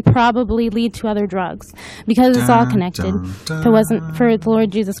addiction and probably lead to other drugs because it's all connected. If it wasn't for the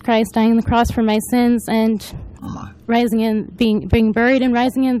Lord Jesus Christ dying on the cross for my sins and rising in, being buried and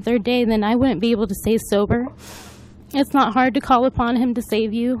rising in the third day, then I wouldn't be able to stay sober. It's not hard to call upon him to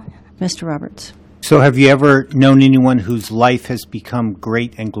save you. Mr. Roberts. So have you ever known anyone whose life has become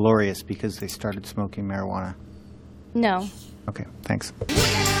great and glorious because they started smoking marijuana? No. Okay, thanks.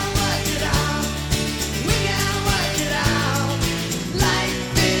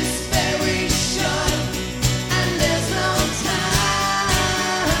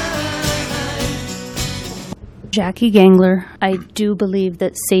 Jackie Gangler. I do believe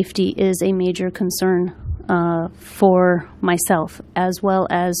that safety is a major concern for myself as well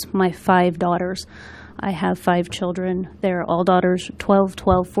as my 5 daughters. I have 5 children. They're all daughters, 12,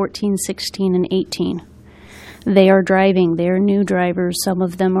 14, 16, and 18. They are driving. They are new drivers. Some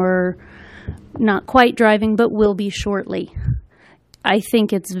of them are not quite driving, but will be shortly. I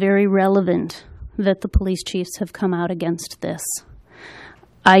think it's very relevant that the police chiefs have come out against this.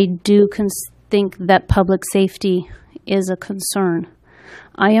 I do think that public safety is a concern.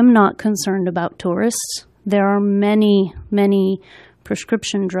 I am not concerned about tourists. There are many, many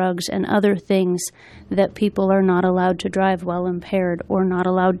prescription drugs and other things that people are not allowed to drive while impaired or not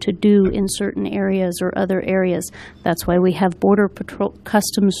allowed to do in certain areas or other areas. That's why we have border patrol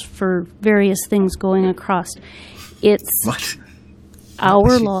customs for various things going across. It's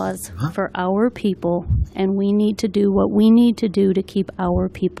our laws for our people, and we need to do what we need to do to keep our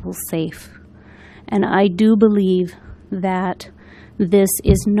people safe. And I do believe that this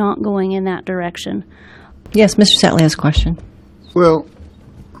is not going in that direction. Yes, Mr. Satley has a question. Well,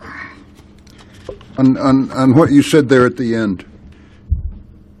 on what you said there at the end,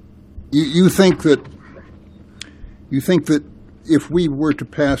 you think that if we were to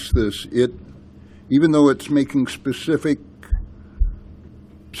pass this, even though it's making specific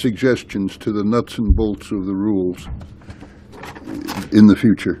suggestions to the nuts and bolts of the rules in the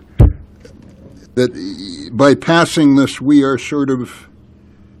future, that by passing this we are sort of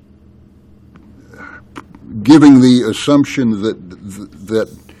giving the assumption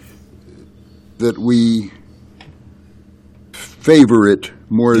that we favor it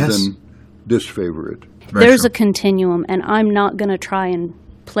more than disfavor it. There's a continuum, and I'm not going to try and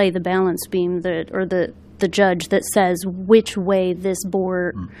play the balance beam the judge that says which way this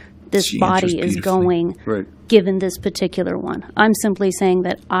body is going, given this particular one. I'm simply saying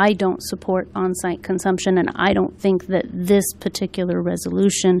that I don't support on-site consumption, and I don't think that this particular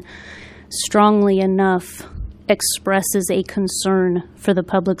resolution strongly enough expresses a concern for the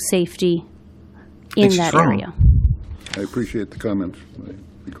public safety in that area. I appreciate the comments. I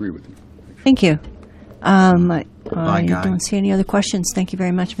agree with you. Thank you. I don't see any other questions. Thank you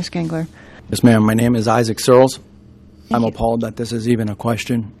very much, Ms. Gangler. Yes, ma'am. My name is Isaac Searles. I'm appalled that this is even a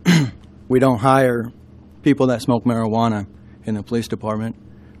question. We don't hire people that smoke marijuana in the police department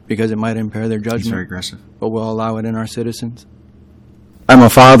because it might impair their judgment. He's very aggressive. But we'll allow it in our citizens. I'm a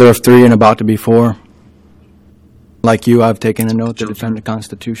father of 3 and about to be 4. Like you, I've taken an oath to defend the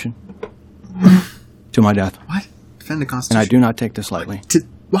Constitution to my death. What? Defend the Constitution? And I do not take this lightly.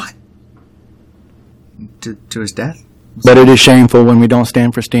 What? To his death? But it is shameful when we don't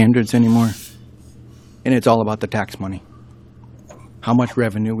stand for standards anymore. And it's all about the tax money. How much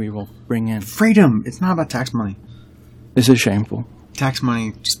revenue we will bring in. Freedom! It's not about tax money. This is shameful. Tax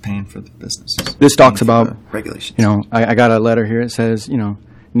money just paying for the businesses. This talks about regulations. I got a letter here. It says,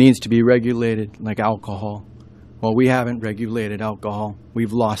 needs to be regulated like alcohol. Well, we haven't regulated alcohol.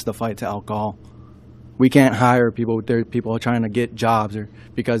 We've lost the fight to alcohol. We can't hire people. People are trying to get jobs or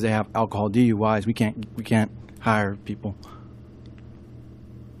because they have alcohol DUIs. We can't hire people.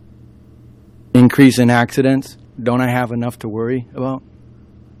 Increase in accidents. Don't I have enough to worry about?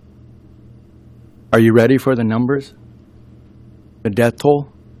 Are you ready for the numbers? The death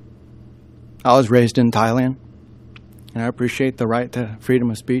toll? I was raised in Thailand, and I appreciate the right to freedom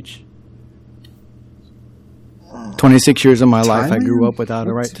of speech. 26 years of my life, I grew up without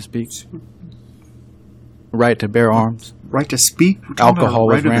a right to speak. Right to bear arms. Right to speak? Alcohol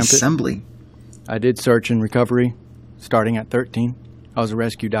was right of rampant. assembly. I did search and recovery starting at 13. I was a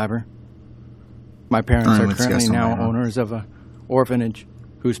rescue diver. My parents are currently now owners of an orphanage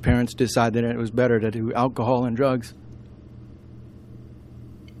whose parents decided it was better to do alcohol and drugs.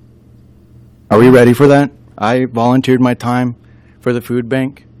 Are we ready for that? I volunteered my time for the food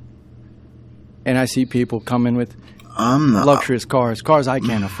bank, and I see people coming with luxurious cars I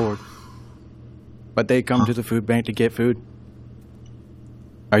can't afford. But they come to the food bank to get food.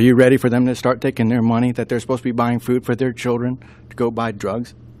 Are you ready for them to start taking their money that they're supposed to be buying food for their children to go buy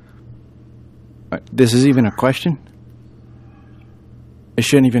drugs? This is even a question? It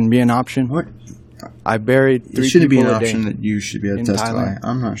shouldn't even be an option. What? I buried 3 people a day. It shouldn't be an option that you should be able to testify. Thailand.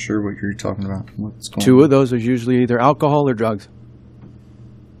 I'm not sure what you're talking about. What's going on? 2 of those was usually either alcohol or drugs.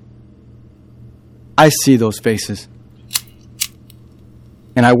 I see those faces.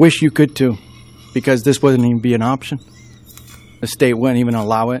 And I wish you could too, because this wouldn't even be an option. The state wouldn't even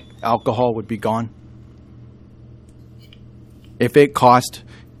allow it. Alcohol would be gone. If it cost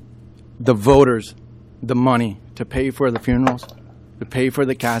the voters the money to pay for the funerals, to pay for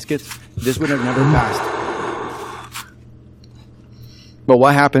the caskets, this would have never passed. But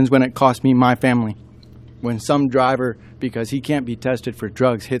what happens when it costs me my family? When some driver, because he can't be tested for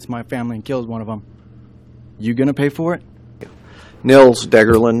drugs, hits my family and kills one of them? You going to pay for it? Nils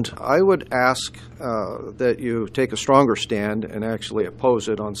Degerland, I would ask that you take a stronger stand and actually oppose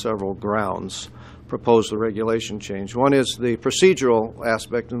it on several grounds, propose the regulation change. One is the procedural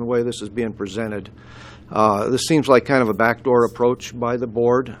aspect and the way this is being presented. This seems like kind of a backdoor approach by the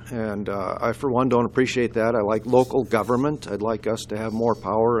board, and I, for one, don't appreciate that. I like local government. I'd like us to have more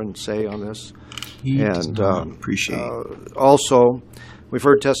power and say on this. And also, we've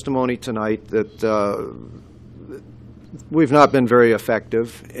heard testimony tonight that we've not been very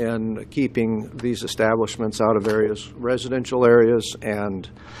effective in keeping these establishments out of residential areas and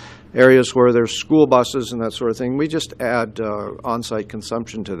areas where there's school buses and that sort of thing. We just add on-site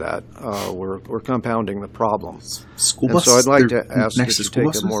consumption to that. We're compounding the problem. School and buses? So I'd like to They're ask that next to you school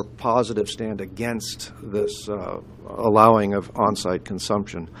take buses? a more positive stand against this allowing of on-site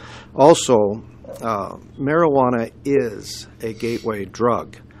consumption. Also, marijuana is a gateway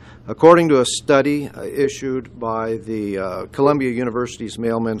drug. According to a study issued by the Columbia University's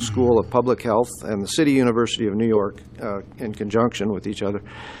Mailman School of Public Health and the City University of New York in conjunction with each other,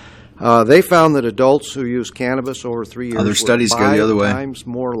 they found that adults who use cannabis over 3 years Other studies were go the other way. 5 times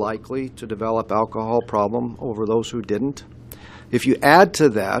more likely to develop alcohol problem over those who didn't. If you add to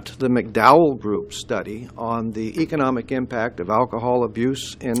that the McDowell Group study on the economic impact of alcohol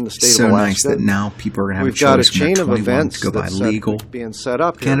abuse in the state of Alaska, nice that now people are going to have we've a got a choice when they're chain of 21 events to go buy that's legal being set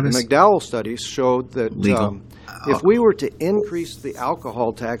up here. cannabis. The McDowell studies showed that Legal. if we were to increase the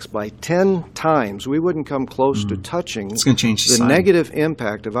alcohol tax by 10 times, we wouldn't come close to touching It's gonna change the society. negative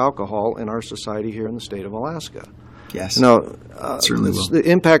impact of alcohol in our society here in the state of Alaska. Yes. Now, certainly will. the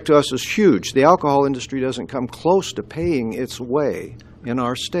impact to us is huge. The alcohol industry doesn't come close to paying its way in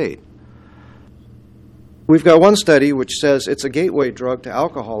our state. We've got one study which says it's a gateway drug to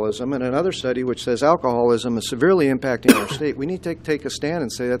alcoholism, and another study which says alcoholism is severely impacting our state. We need to take a stand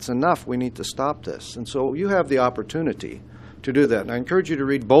and say that's enough. We need to stop this. And so you have the opportunity to do that. And I encourage you to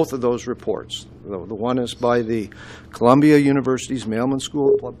read both of those reports. The one is by the Columbia University's Mailman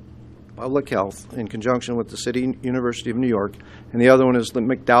School of Public Health in conjunction with the City University of New York, and the other one is the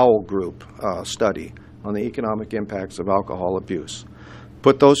McDowell Group study on the economic impacts of alcohol abuse.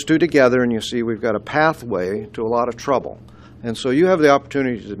 Put those two together and you see we've got a pathway to a lot of trouble. And so you have the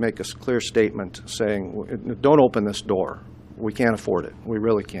opportunity to make a clear statement saying, don't open this door. We can't afford it. We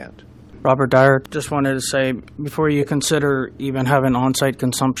really can't. Robert Dyer, just wanted to say, before you consider even having on-site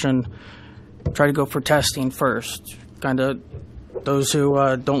consumption, try to go for testing first. Kind of those who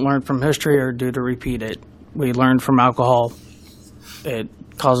don't learn from history are due to repeat it. We learned from alcohol. It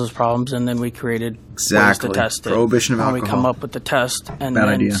causes problems, and then we created ways to test it. Prohibition of Now alcohol. we come up with the test, and Bad then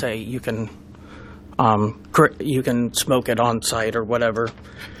idea. say you can smoke it on site or whatever.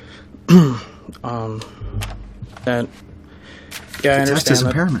 And yeah, I The test understand is that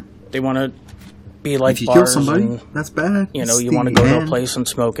impairment. they want to be like If you kill bars somebody, and, that's bad. you know, It's you want to the go to a end. place and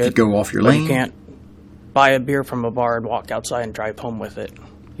smoke If it. you go off your but lane. You can't buy a beer from a bar and walk outside and drive home with it.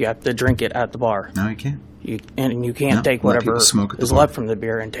 You have to drink it at the bar. No, you can't. And you can't No, take let whatever people smoke at the is bar. left from the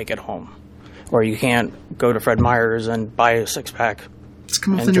beer and take it home. Or you can't go to Fred Meyer's and buy a six-pack It's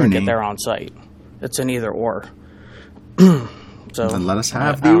come up and with a new drink it name. there on site. It's an either or. So Then let us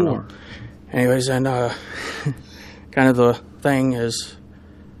have I the don't know. or. Anyways, and kind of the thing is,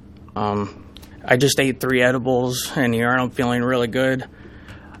 I just ate 3 edibles, and here I'm feeling really good.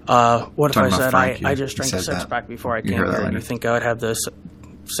 What if I Talking about said Frank, I you just drank said a six that. pack before I You came heard that here? later. You think I would have this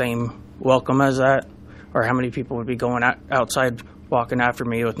same welcome as that, or how many people would be going outside, walking after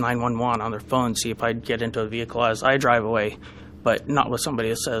me with 911 on their phone, see if I'd get into a vehicle as I drive away, but not with somebody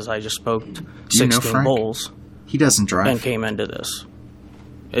that says I just smoked Do you know 16 Frank? bowls He doesn't drive. and came into this.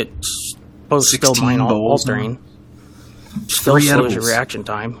 It's both still 16 mind bowls now? altering. Still 3 slows your edibles. reaction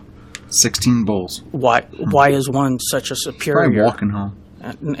time. 16 bowls. Why is one such a superior? Probably walking home.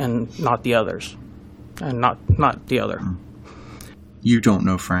 And not the others, and not the other. You don't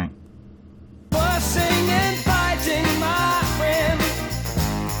know Frank. Fussing and fighting, my friend.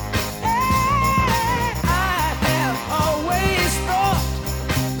 I have always thought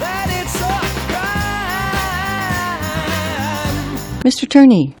that it's a crime. Mr.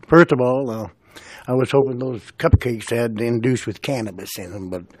 Turney. First of all, I was hoping those cupcakes had induced with cannabis in them,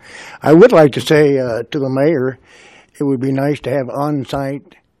 but I would like to say to the mayor, it would be nice to have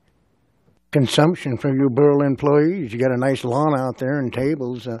on-site consumption for your borough employees. You got a nice lawn out there and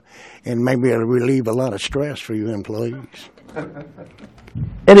tables, and maybe it'll relieve a lot of stress for you employees.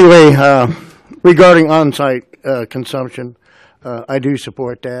 Anyway, regarding on-site consumption, I do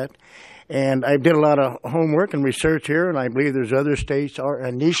support that. And I did a lot of homework and research here, and I believe there's other states are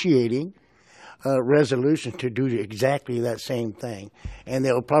initiating resolutions to do exactly that same thing. And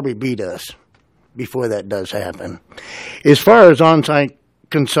they'll probably beat us before that does happen. As far as on-site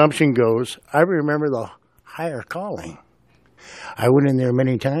consumption goes, I remember the higher calling. I went in there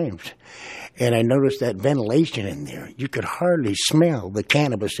many times, and I noticed that ventilation in there. You could hardly smell the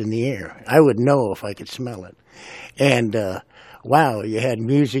cannabis in the air. I would know if I could smell it. And wow, you had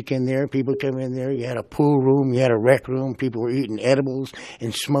music in there, people come in there, you had a pool room, you had a rec room, people were eating edibles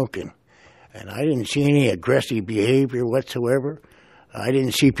and smoking. And I didn't see any aggressive behavior whatsoever. I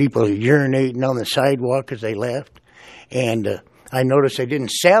didn't see people urinating on the sidewalk as they left. And I noticed they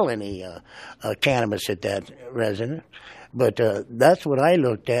didn't sell any cannabis at that residence. But that's what I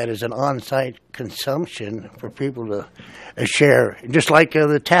looked at as an on-site consumption for people to share, just like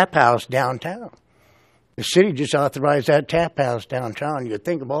the tap house downtown. The city just authorized that tap house downtown. You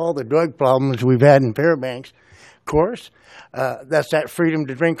think of all the drug problems we've had in Fairbanks. Of course, that's that freedom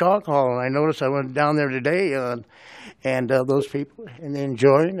to drink alcohol. And I noticed I went down there today, and those people, and they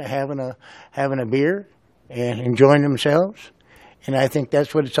enjoying having a beer and enjoying themselves. And I think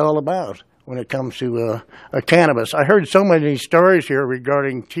that's what it's all about when it comes to cannabis. I heard so many stories here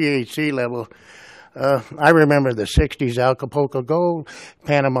regarding THC level. I remember the 60s, Acapulco Gold,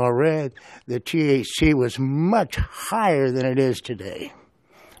 Panama Red. The THC was much higher than it is today.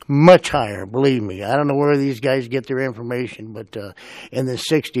 Much higher, believe me. I don't know where these guys get their information, but in the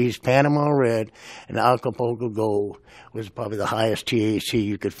 60s, Panama Red and Acapulco Gold was probably the highest THC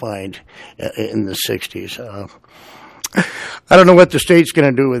you could find in the 60s. I don't know what the state's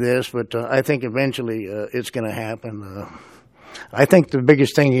going to do with this, but I think eventually it's going to happen. I think the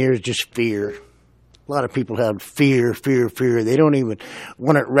biggest thing here is just fear. A lot of people have fear. They don't even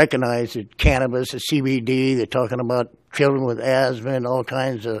want to recognize that cannabis, the CBD, they're talking about children with asthma and all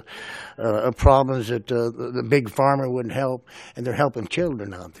kinds of problems that the big pharma wouldn't help, and they're helping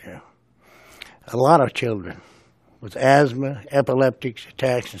children out there. A lot of children with asthma, epileptics,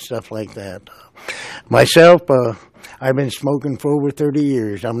 attacks, and stuff like that. Myself, I've been smoking for over 30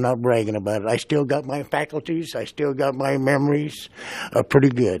 years. I'm not bragging about it. I still got my faculties. I still got my memories pretty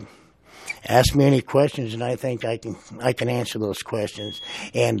good. Ask me any questions, and I think I can answer those questions.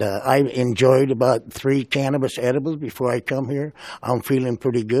 And I enjoyed about 3 cannabis edibles before I come here. I'm feeling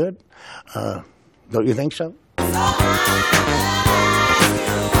pretty good. Don't you think so?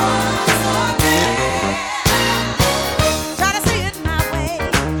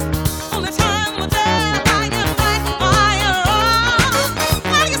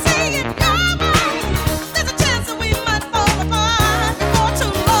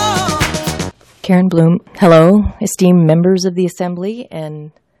 Karen Bloom. Hello, esteemed members of the Assembly,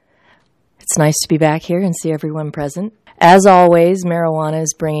 and it's nice to be back here and see everyone present. As always, marijuana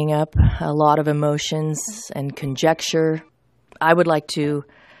is bringing up a lot of emotions and conjecture. I would like to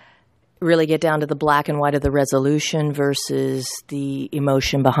really get down to the black and white of the resolution versus the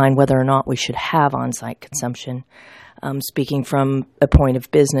emotion behind whether or not we should have on-site consumption. Speaking from a point of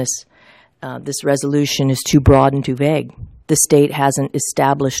business, this resolution is too broad and too vague. The state hasn't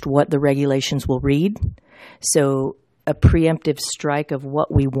established what the regulations will read, so a preemptive strike of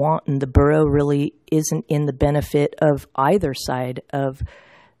what we want in the borough really isn't in the benefit of either side of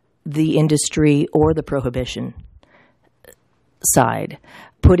the industry or the prohibition side,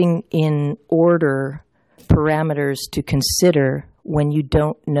 putting in order parameters to consider when you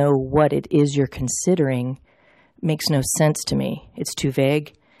don't know what it is you're considering makes no sense to me. It's too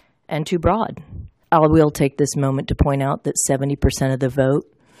vague and too broad. I will take this moment to point out that 70% of the vote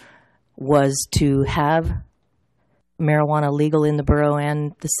was to have marijuana legal in the borough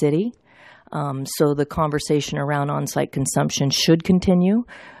and the city. So the conversation around on-site consumption should continue,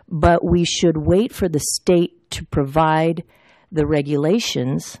 but we should wait for the state to provide the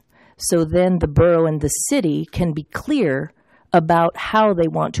regulations so then the borough and the city can be clear about how they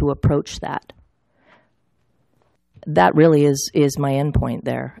want to approach that. That really is my end point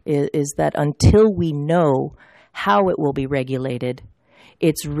there, is that until we know how it will be regulated,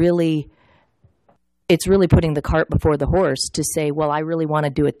 it's really putting the cart before the horse to say, well, I really want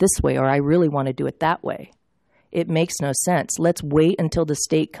to do it this way or I really want to do it that way. It makes no sense. Let's wait until the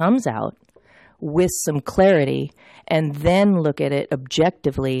state comes out with some clarity and then look at it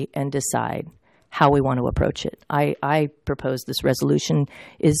objectively and decide how we want to approach it. I propose this resolution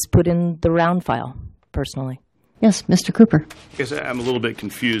is put in the round file, personally. Yes, Mr. Cooper. I guess I'm a little bit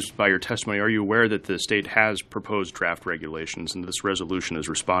confused by your testimony. Are you aware that the state has proposed draft regulations and this resolution is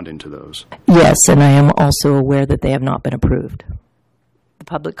responding to those? Yes, and I am also aware that they have not been approved. The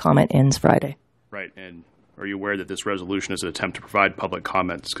public comment ends Friday. Right, and are you aware that this resolution is an attempt to provide public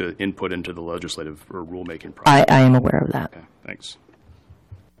comments input into the legislative or rulemaking process? I am aware of that. Okay, thanks.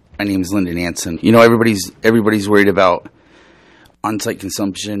 My name is Lyndon Anson. You know, everybody's worried about on-site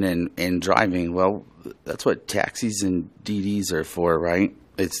consumption and driving. Well, that's what taxis and DDs are for, right?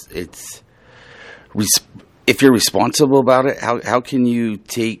 If you're responsible about it, how can you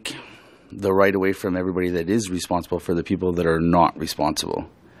take the right away from everybody that is responsible for the people that are not responsible?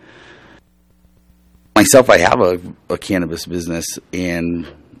 Myself, I have a cannabis business, and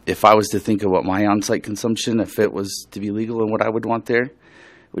if I was to think of what my on-site consumption, if it was to be legal and what I would want there,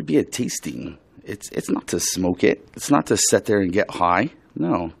 it would be a tasting. It's not to smoke it. It's not to sit there and get high.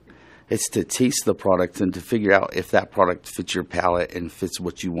 No. It's to taste the product and to figure out if that product fits your palate and fits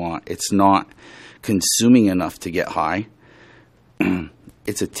what you want. It's not consuming enough to get high.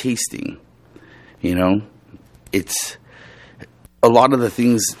 It's a tasting, you know. It's a lot of the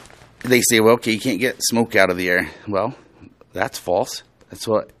things they say, well, okay, you can't get smoke out of the air. Well, that's false. That's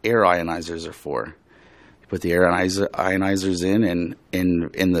what air ionizers are for. You put the air ionizers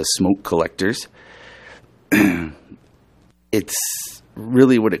in the smoke collectors. It's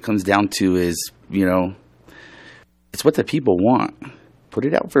really what it comes down to is, you know, it's what the people want. Put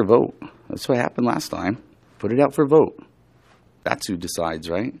it out for vote. That's what happened last time. Put it out for vote. That's who decides,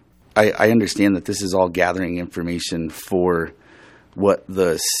 right? I understand that this is all gathering information for what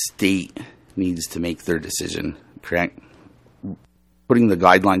the state needs to make their decision, correct? Putting the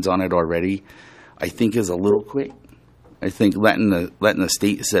guidelines on it already, I think, is a little quick. I think letting the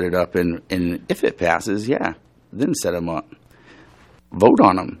state set it up, and if it passes, yeah, then set them up. Vote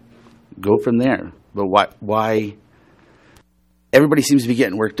on them. Go from there. But why? Everybody seems to be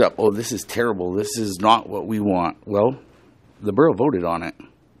getting worked up. Oh, this is terrible. This is not what we want. Well, the borough voted on it.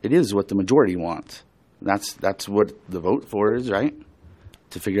 It is what the majority wants. That's what the vote for is, right?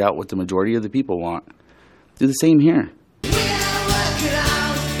 To figure out what the majority of the people want. Do the same here.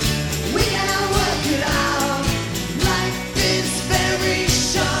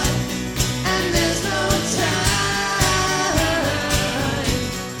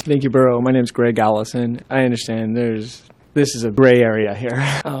 Thank you, Borough. My name is Greg Allison. I understand this is a gray area here.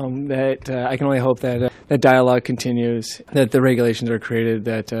 I can only hope that that dialogue continues, that the regulations are created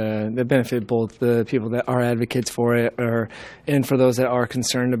that benefit both the people that are advocates for it and for those that are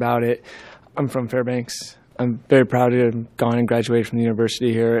concerned about it. I'm from Fairbanks. I'm very proud to have gone and graduated from the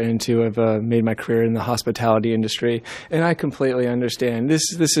university here and to have made my career in the hospitality industry. And I completely understand.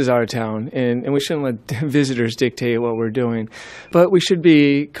 This is our town, and we shouldn't let visitors dictate what we're doing. But we should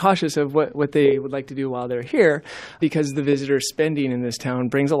be cautious of what they would like to do while they're here, because the visitor spending in this town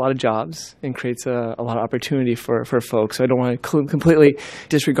brings a lot of jobs and creates a lot of opportunity for folks. So I don't want to completely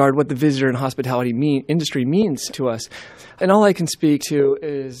disregard what the visitor and hospitality industry means to us. And all I can speak to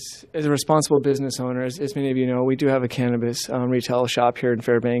is, as a responsible business owner, as many of you know, we do have a cannabis retail shop here in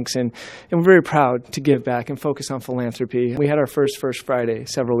Fairbanks, and we're very proud to give back and focus on philanthropy. We had our first Friday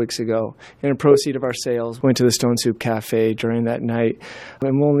several weeks ago, and a proceed of our sales went to the Stone Soup Cafe during that night.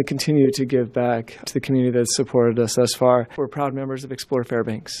 And we'll only continue to give back to the community that's supported us thus far. We're proud members of Explore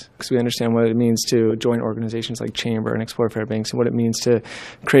Fairbanks, because we understand what it means to join organizations like Chamber and Explore Fairbanks, and what it means to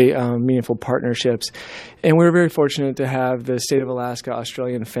create meaningful partnerships. And we're very fortunate to have the State of Alaska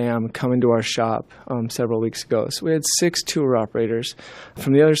Australian fam come into our shop several several weeks ago. So we had 6 tour operators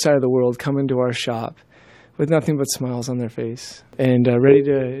from the other side of the world come into our shop with nothing but smiles on their face and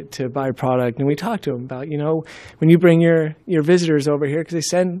ready to buy product. And we talked to them about, when you bring your visitors over here, because they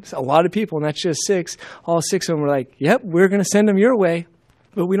send a lot of people, and that's just 6, all 6 of them were like, yep, we're going to send them your way.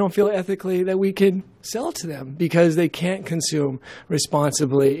 But we don't feel ethically that we can sell to them because they can't consume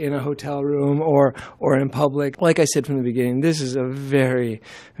responsibly in a hotel room or in public. Like I said from the beginning, this is a very,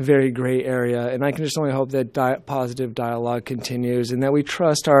 very gray area, and I can just only hope that positive dialogue continues and that we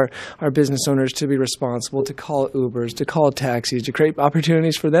trust our business owners to be responsible, to call Ubers, to call taxis, to create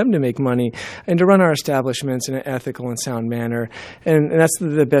opportunities for them to make money, and to run our establishments in an ethical and sound manner. And that's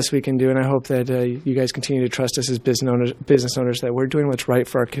the best we can do, and I hope that you guys continue to trust us as business owners that we're doing what's right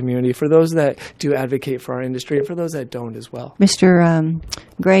for our community, for those that do advocate for our industry, and for those that don't as well. Mr.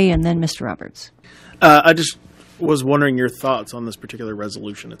 Gray and then Mr. Roberts. I just was wondering your thoughts on this particular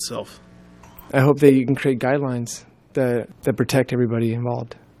resolution itself. I hope that you can create guidelines that protect everybody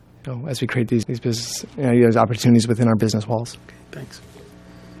involved as we create these business these opportunities within our business walls. Okay, thanks.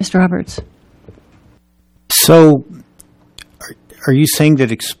 Mr. Roberts. So are you saying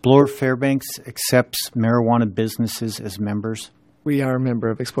that Explore Fairbanks accepts marijuana businesses as members? We are a member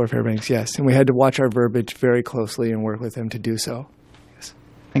of Explore Fairbanks, yes, and we had to watch our verbiage very closely and work with them to do so. Yes.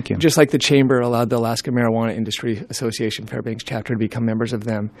 Thank you. Just like the Chamber allowed the Alaska Marijuana Industry Association Fairbanks chapter to become members of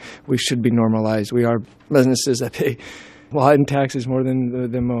them, we should be normalized. We are businesses that pay a lot in taxes more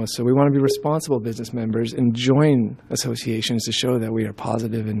than most, so we want to be responsible business members and join associations to show that we are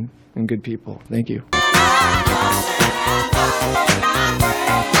positive and good people. Thank you.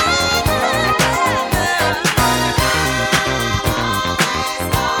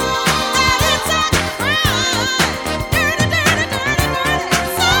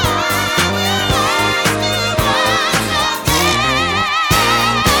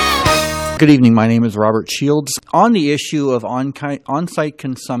 Good evening. My name is Robert Shields. On the issue of on-site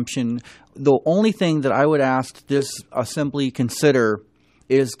consumption, the only thing that I would ask this assembly consider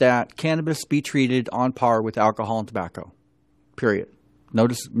is that cannabis be treated on par with alcohol and tobacco, period.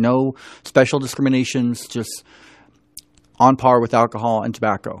 No special discriminations, just on par with alcohol and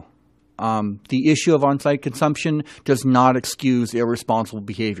tobacco. The issue of on-site consumption does not excuse irresponsible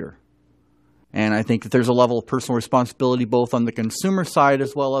behavior. And I think that there's a level of personal responsibility both on the consumer side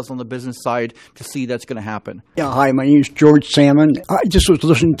as well as on the business side to see that's going to happen. Yeah, hi, my name is George Salmon. I just was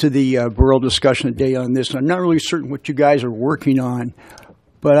listening to the Burrell discussion today on this, and I'm not really certain what you guys are working on,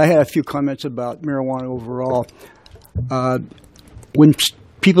 but I had a few comments about marijuana overall. When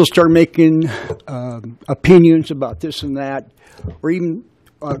people start making opinions about this and that, or even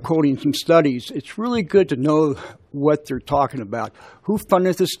quoting some studies, it's really good to know what they're talking about. Who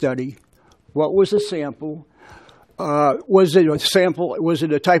funded the study? What was the sample? Was it a sample? Was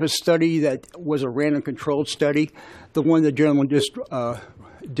it a type of study that was a random controlled study? The one the gentleman just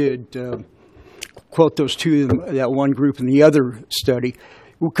did quote those two, that one group and the other study.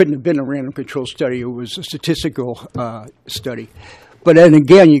 It couldn't have been a random controlled study. It was a statistical study. But then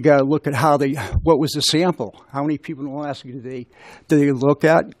again, you got to look at what was the sample? How many people in Alaska did they look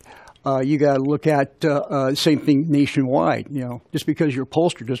at? You got to look at the same thing nationwide. Just because you're a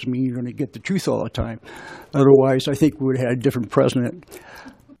pollster doesn't mean you're going to get the truth all the time. Otherwise, I think we would have had a different president.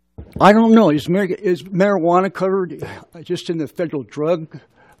 I don't know. Is marijuana covered just in the federal drug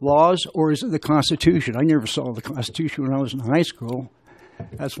laws, or is it the Constitution? I never saw the Constitution when I was in high school.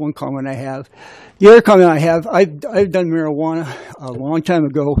 That's one comment I have. The other comment I have, I've done marijuana a long time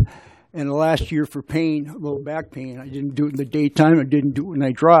ago. And the last year for pain, low back pain, I didn't do it in the daytime. I didn't do it when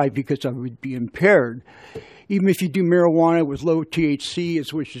I drive because I would be impaired. Even if you do marijuana with low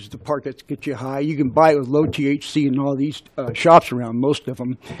THC, which is the part that gets you high, you can buy it with low THC in all these shops around, most of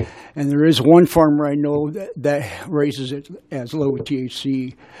them. And there is one farmer I know that raises it as low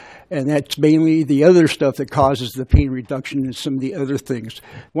THC. And that's mainly the other stuff that causes the pain reduction and some of the other things.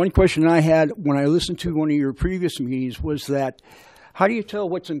 One question I had when I listened to one of your previous meetings was that, how do you tell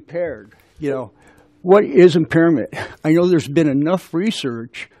what's impaired? What is impairment? I know there's been enough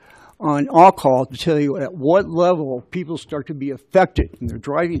research on alcohol to tell you at what level people start to be affected in their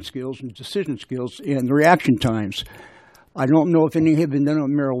driving skills and decision skills and reaction times. I don't know if any have been done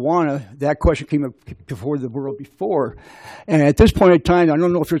on marijuana. That question came up before the world before. And at this point in time, I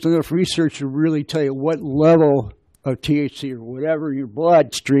don't know if there's enough research to really tell you what level of THC or whatever your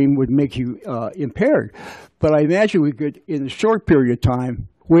bloodstream would make you impaired. But I imagine we could, in a short period of time,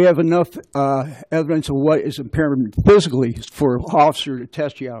 we have enough evidence of what is impairment physically for an officer to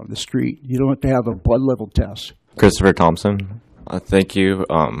test you out on the street. You don't have to have a blood level test. Christopher Thompson. Thank you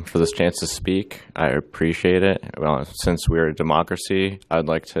for this chance to speak. I appreciate it. Well, since we're a democracy, I'd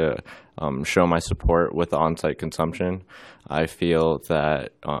like to show my support with the on-site consumption. I feel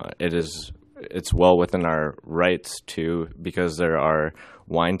that it's well within our rights to, because there are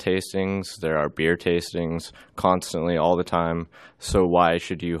wine tastings, there are beer tastings constantly all the time. So why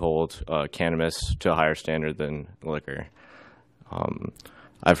should you hold cannabis to a higher standard than liquor?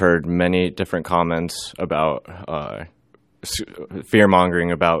 I've heard many different comments about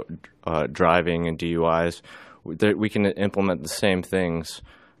fear-mongering about driving and DUIs. We can implement the same things,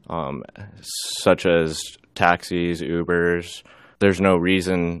 such as taxis, Ubers. There's no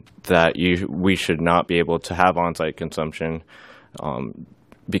reason that we should not be able to have on-site consumption,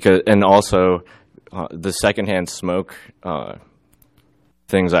 and also the secondhand smoke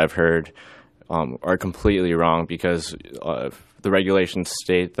things I've heard are completely wrong, because the regulations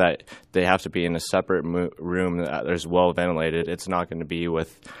state that they have to be in a separate room that is well ventilated. It's not going to be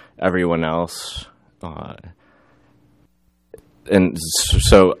with everyone else. And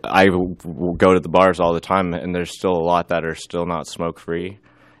so I will go to the bars all the time, and there's still a lot that are still not smoke-free.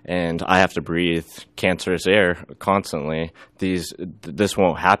 And I have to breathe cancerous air constantly. This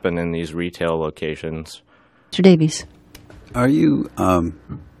won't happen in these retail locations. Mr. Davies. Are you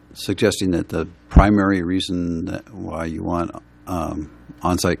suggesting that the primary reason why you want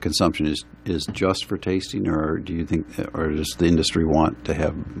on-site consumption is just for tasting, or do you think, or does the industry want to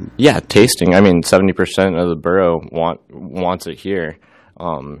have? Yeah, tasting. I mean, 70% of the borough wants it here.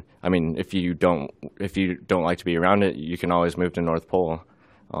 I mean, if you don't like to be around it, you can always move to North Pole.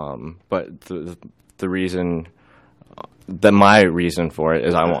 But the reason that my reason for it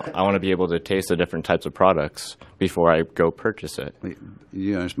is I want to be able to taste the different types of products before I go purchase it.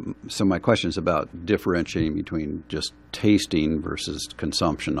 So my question is about differentiating between just tasting versus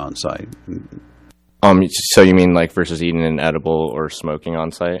consumption on site. So you mean like versus eating an edible or smoking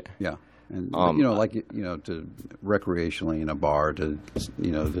on site? Yeah. And to recreationally in a bar, to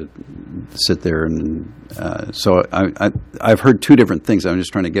sit there and so I've heard two different things. I'm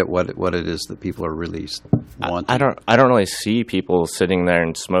just trying to get what it is that people are really wanting. I don't really see people sitting there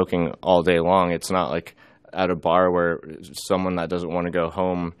and smoking all day long. It's not like at a bar where someone that doesn't want to go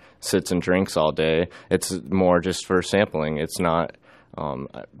home sits and drinks all day. It's more just for sampling. It's not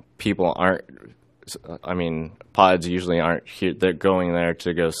people aren't. I mean, pods usually aren't here. They're going there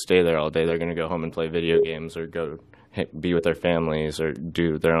to go stay there all day. They're going to go home and play video games or go be with their families or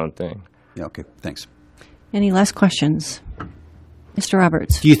do their own thing. Yeah, okay, thanks. Any last questions? Mr.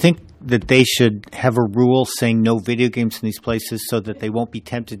 Roberts. Do you think that they should have a rule saying no video games in these places so that they won't be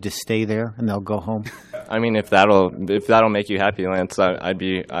tempted to stay there and they'll go home? I mean, if that'll make you happy, Lance, I'd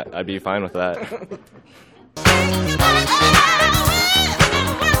be fine with that.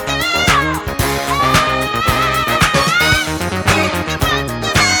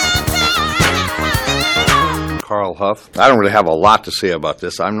 Carl Huff. I don't really have a lot to say about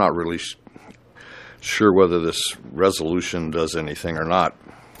this. I'm not really sure whether this resolution does anything or not,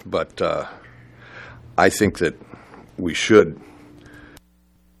 but I think that we should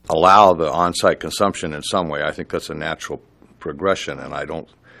allow the on-site consumption in some way. I think that's a natural progression, and I don't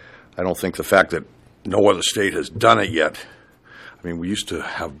think the fact that no other state has done it yet. I mean, we used to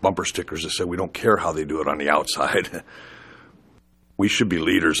have bumper stickers that said we don't care how they do it on the outside. We should be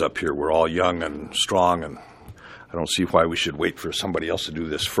leaders up here. We're all young and strong, and I don't see why we should wait for somebody else to do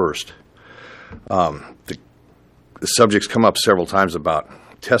this first. The subject's come up several times about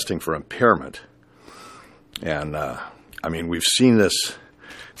testing for impairment. And, I mean, we've seen this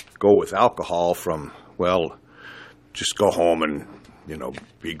go with alcohol from, well, just go home and,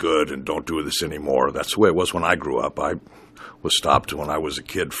 be good and don't do this anymore. That's the way it was when I grew up. I was stopped when I was a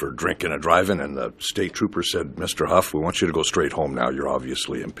kid for drinking and driving, and the state trooper said, "Mr. Huff, we want you to go straight home now. You're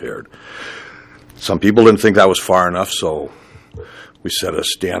obviously impaired." Some people didn't think that was far enough, so we set a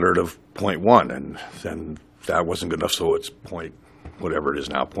standard of 0.1, and then that wasn't good enough, so it's whatever it is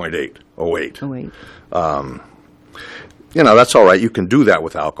now, 0.8. That's all right. You can do that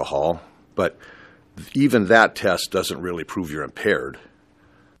with alcohol, but even that test doesn't really prove you're impaired.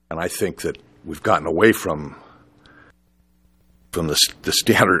 And I think that we've gotten away from the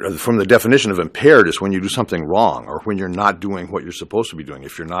standard, from the definition of impaired is when you do something wrong or when you're not doing what you're supposed to be doing.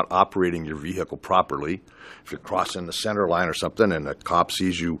 If you're not operating your vehicle properly, if you're crossing the center line or something and a cop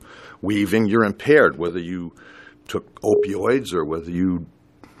sees you weaving, you're impaired. Whether you took opioids or whether you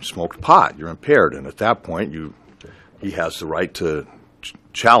smoked pot, you're impaired. And at that point, he has the right to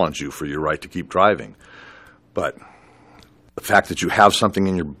challenge you for your right to keep driving. But the fact that you have something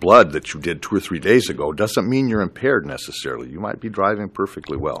in your blood that you did 2 or 3 days ago doesn't mean you're impaired necessarily. You might be driving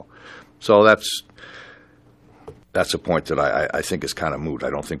perfectly well. So that's a point that I think is kind of moot. I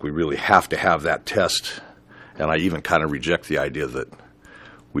don't think we really have to have that test, and I even kind of reject the idea that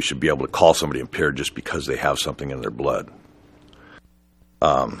we should be able to call somebody impaired just because they have something in their blood.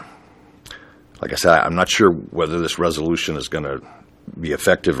 Like I said, I'm not sure whether this resolution is going to be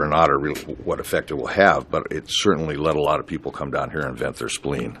effective or not, or really what effect it will have, but it certainly let a lot of people come down here and vent their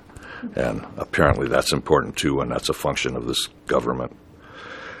spleen. And apparently that's important too, and that's a function of this government.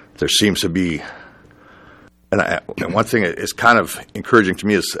 There seems to be, and one thing that is kind of encouraging to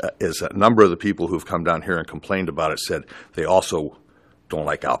me is a number of the people who've come down here and complained about it said they also don't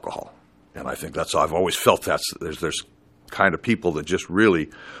like alcohol. And I think I've always felt there's kind of people that just really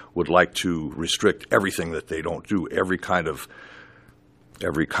would like to restrict everything that they don't do, every kind of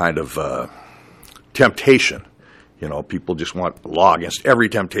temptation. You know, people just want law against every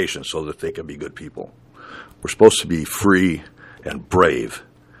temptation so that they can be good people. We're supposed to be free and brave,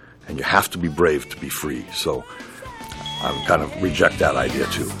 and you have to be brave to be free. So I kind of reject that idea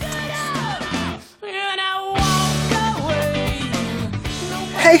too.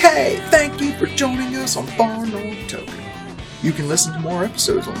 Hey, thank you for joining us on Far North Toker. You can listen to more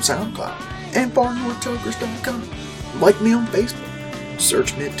episodes on SoundCloud and farnorthtokers.com. Like me on Facebook.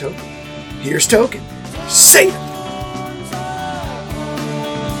 Search Mid Toker. Here's Token. See ya!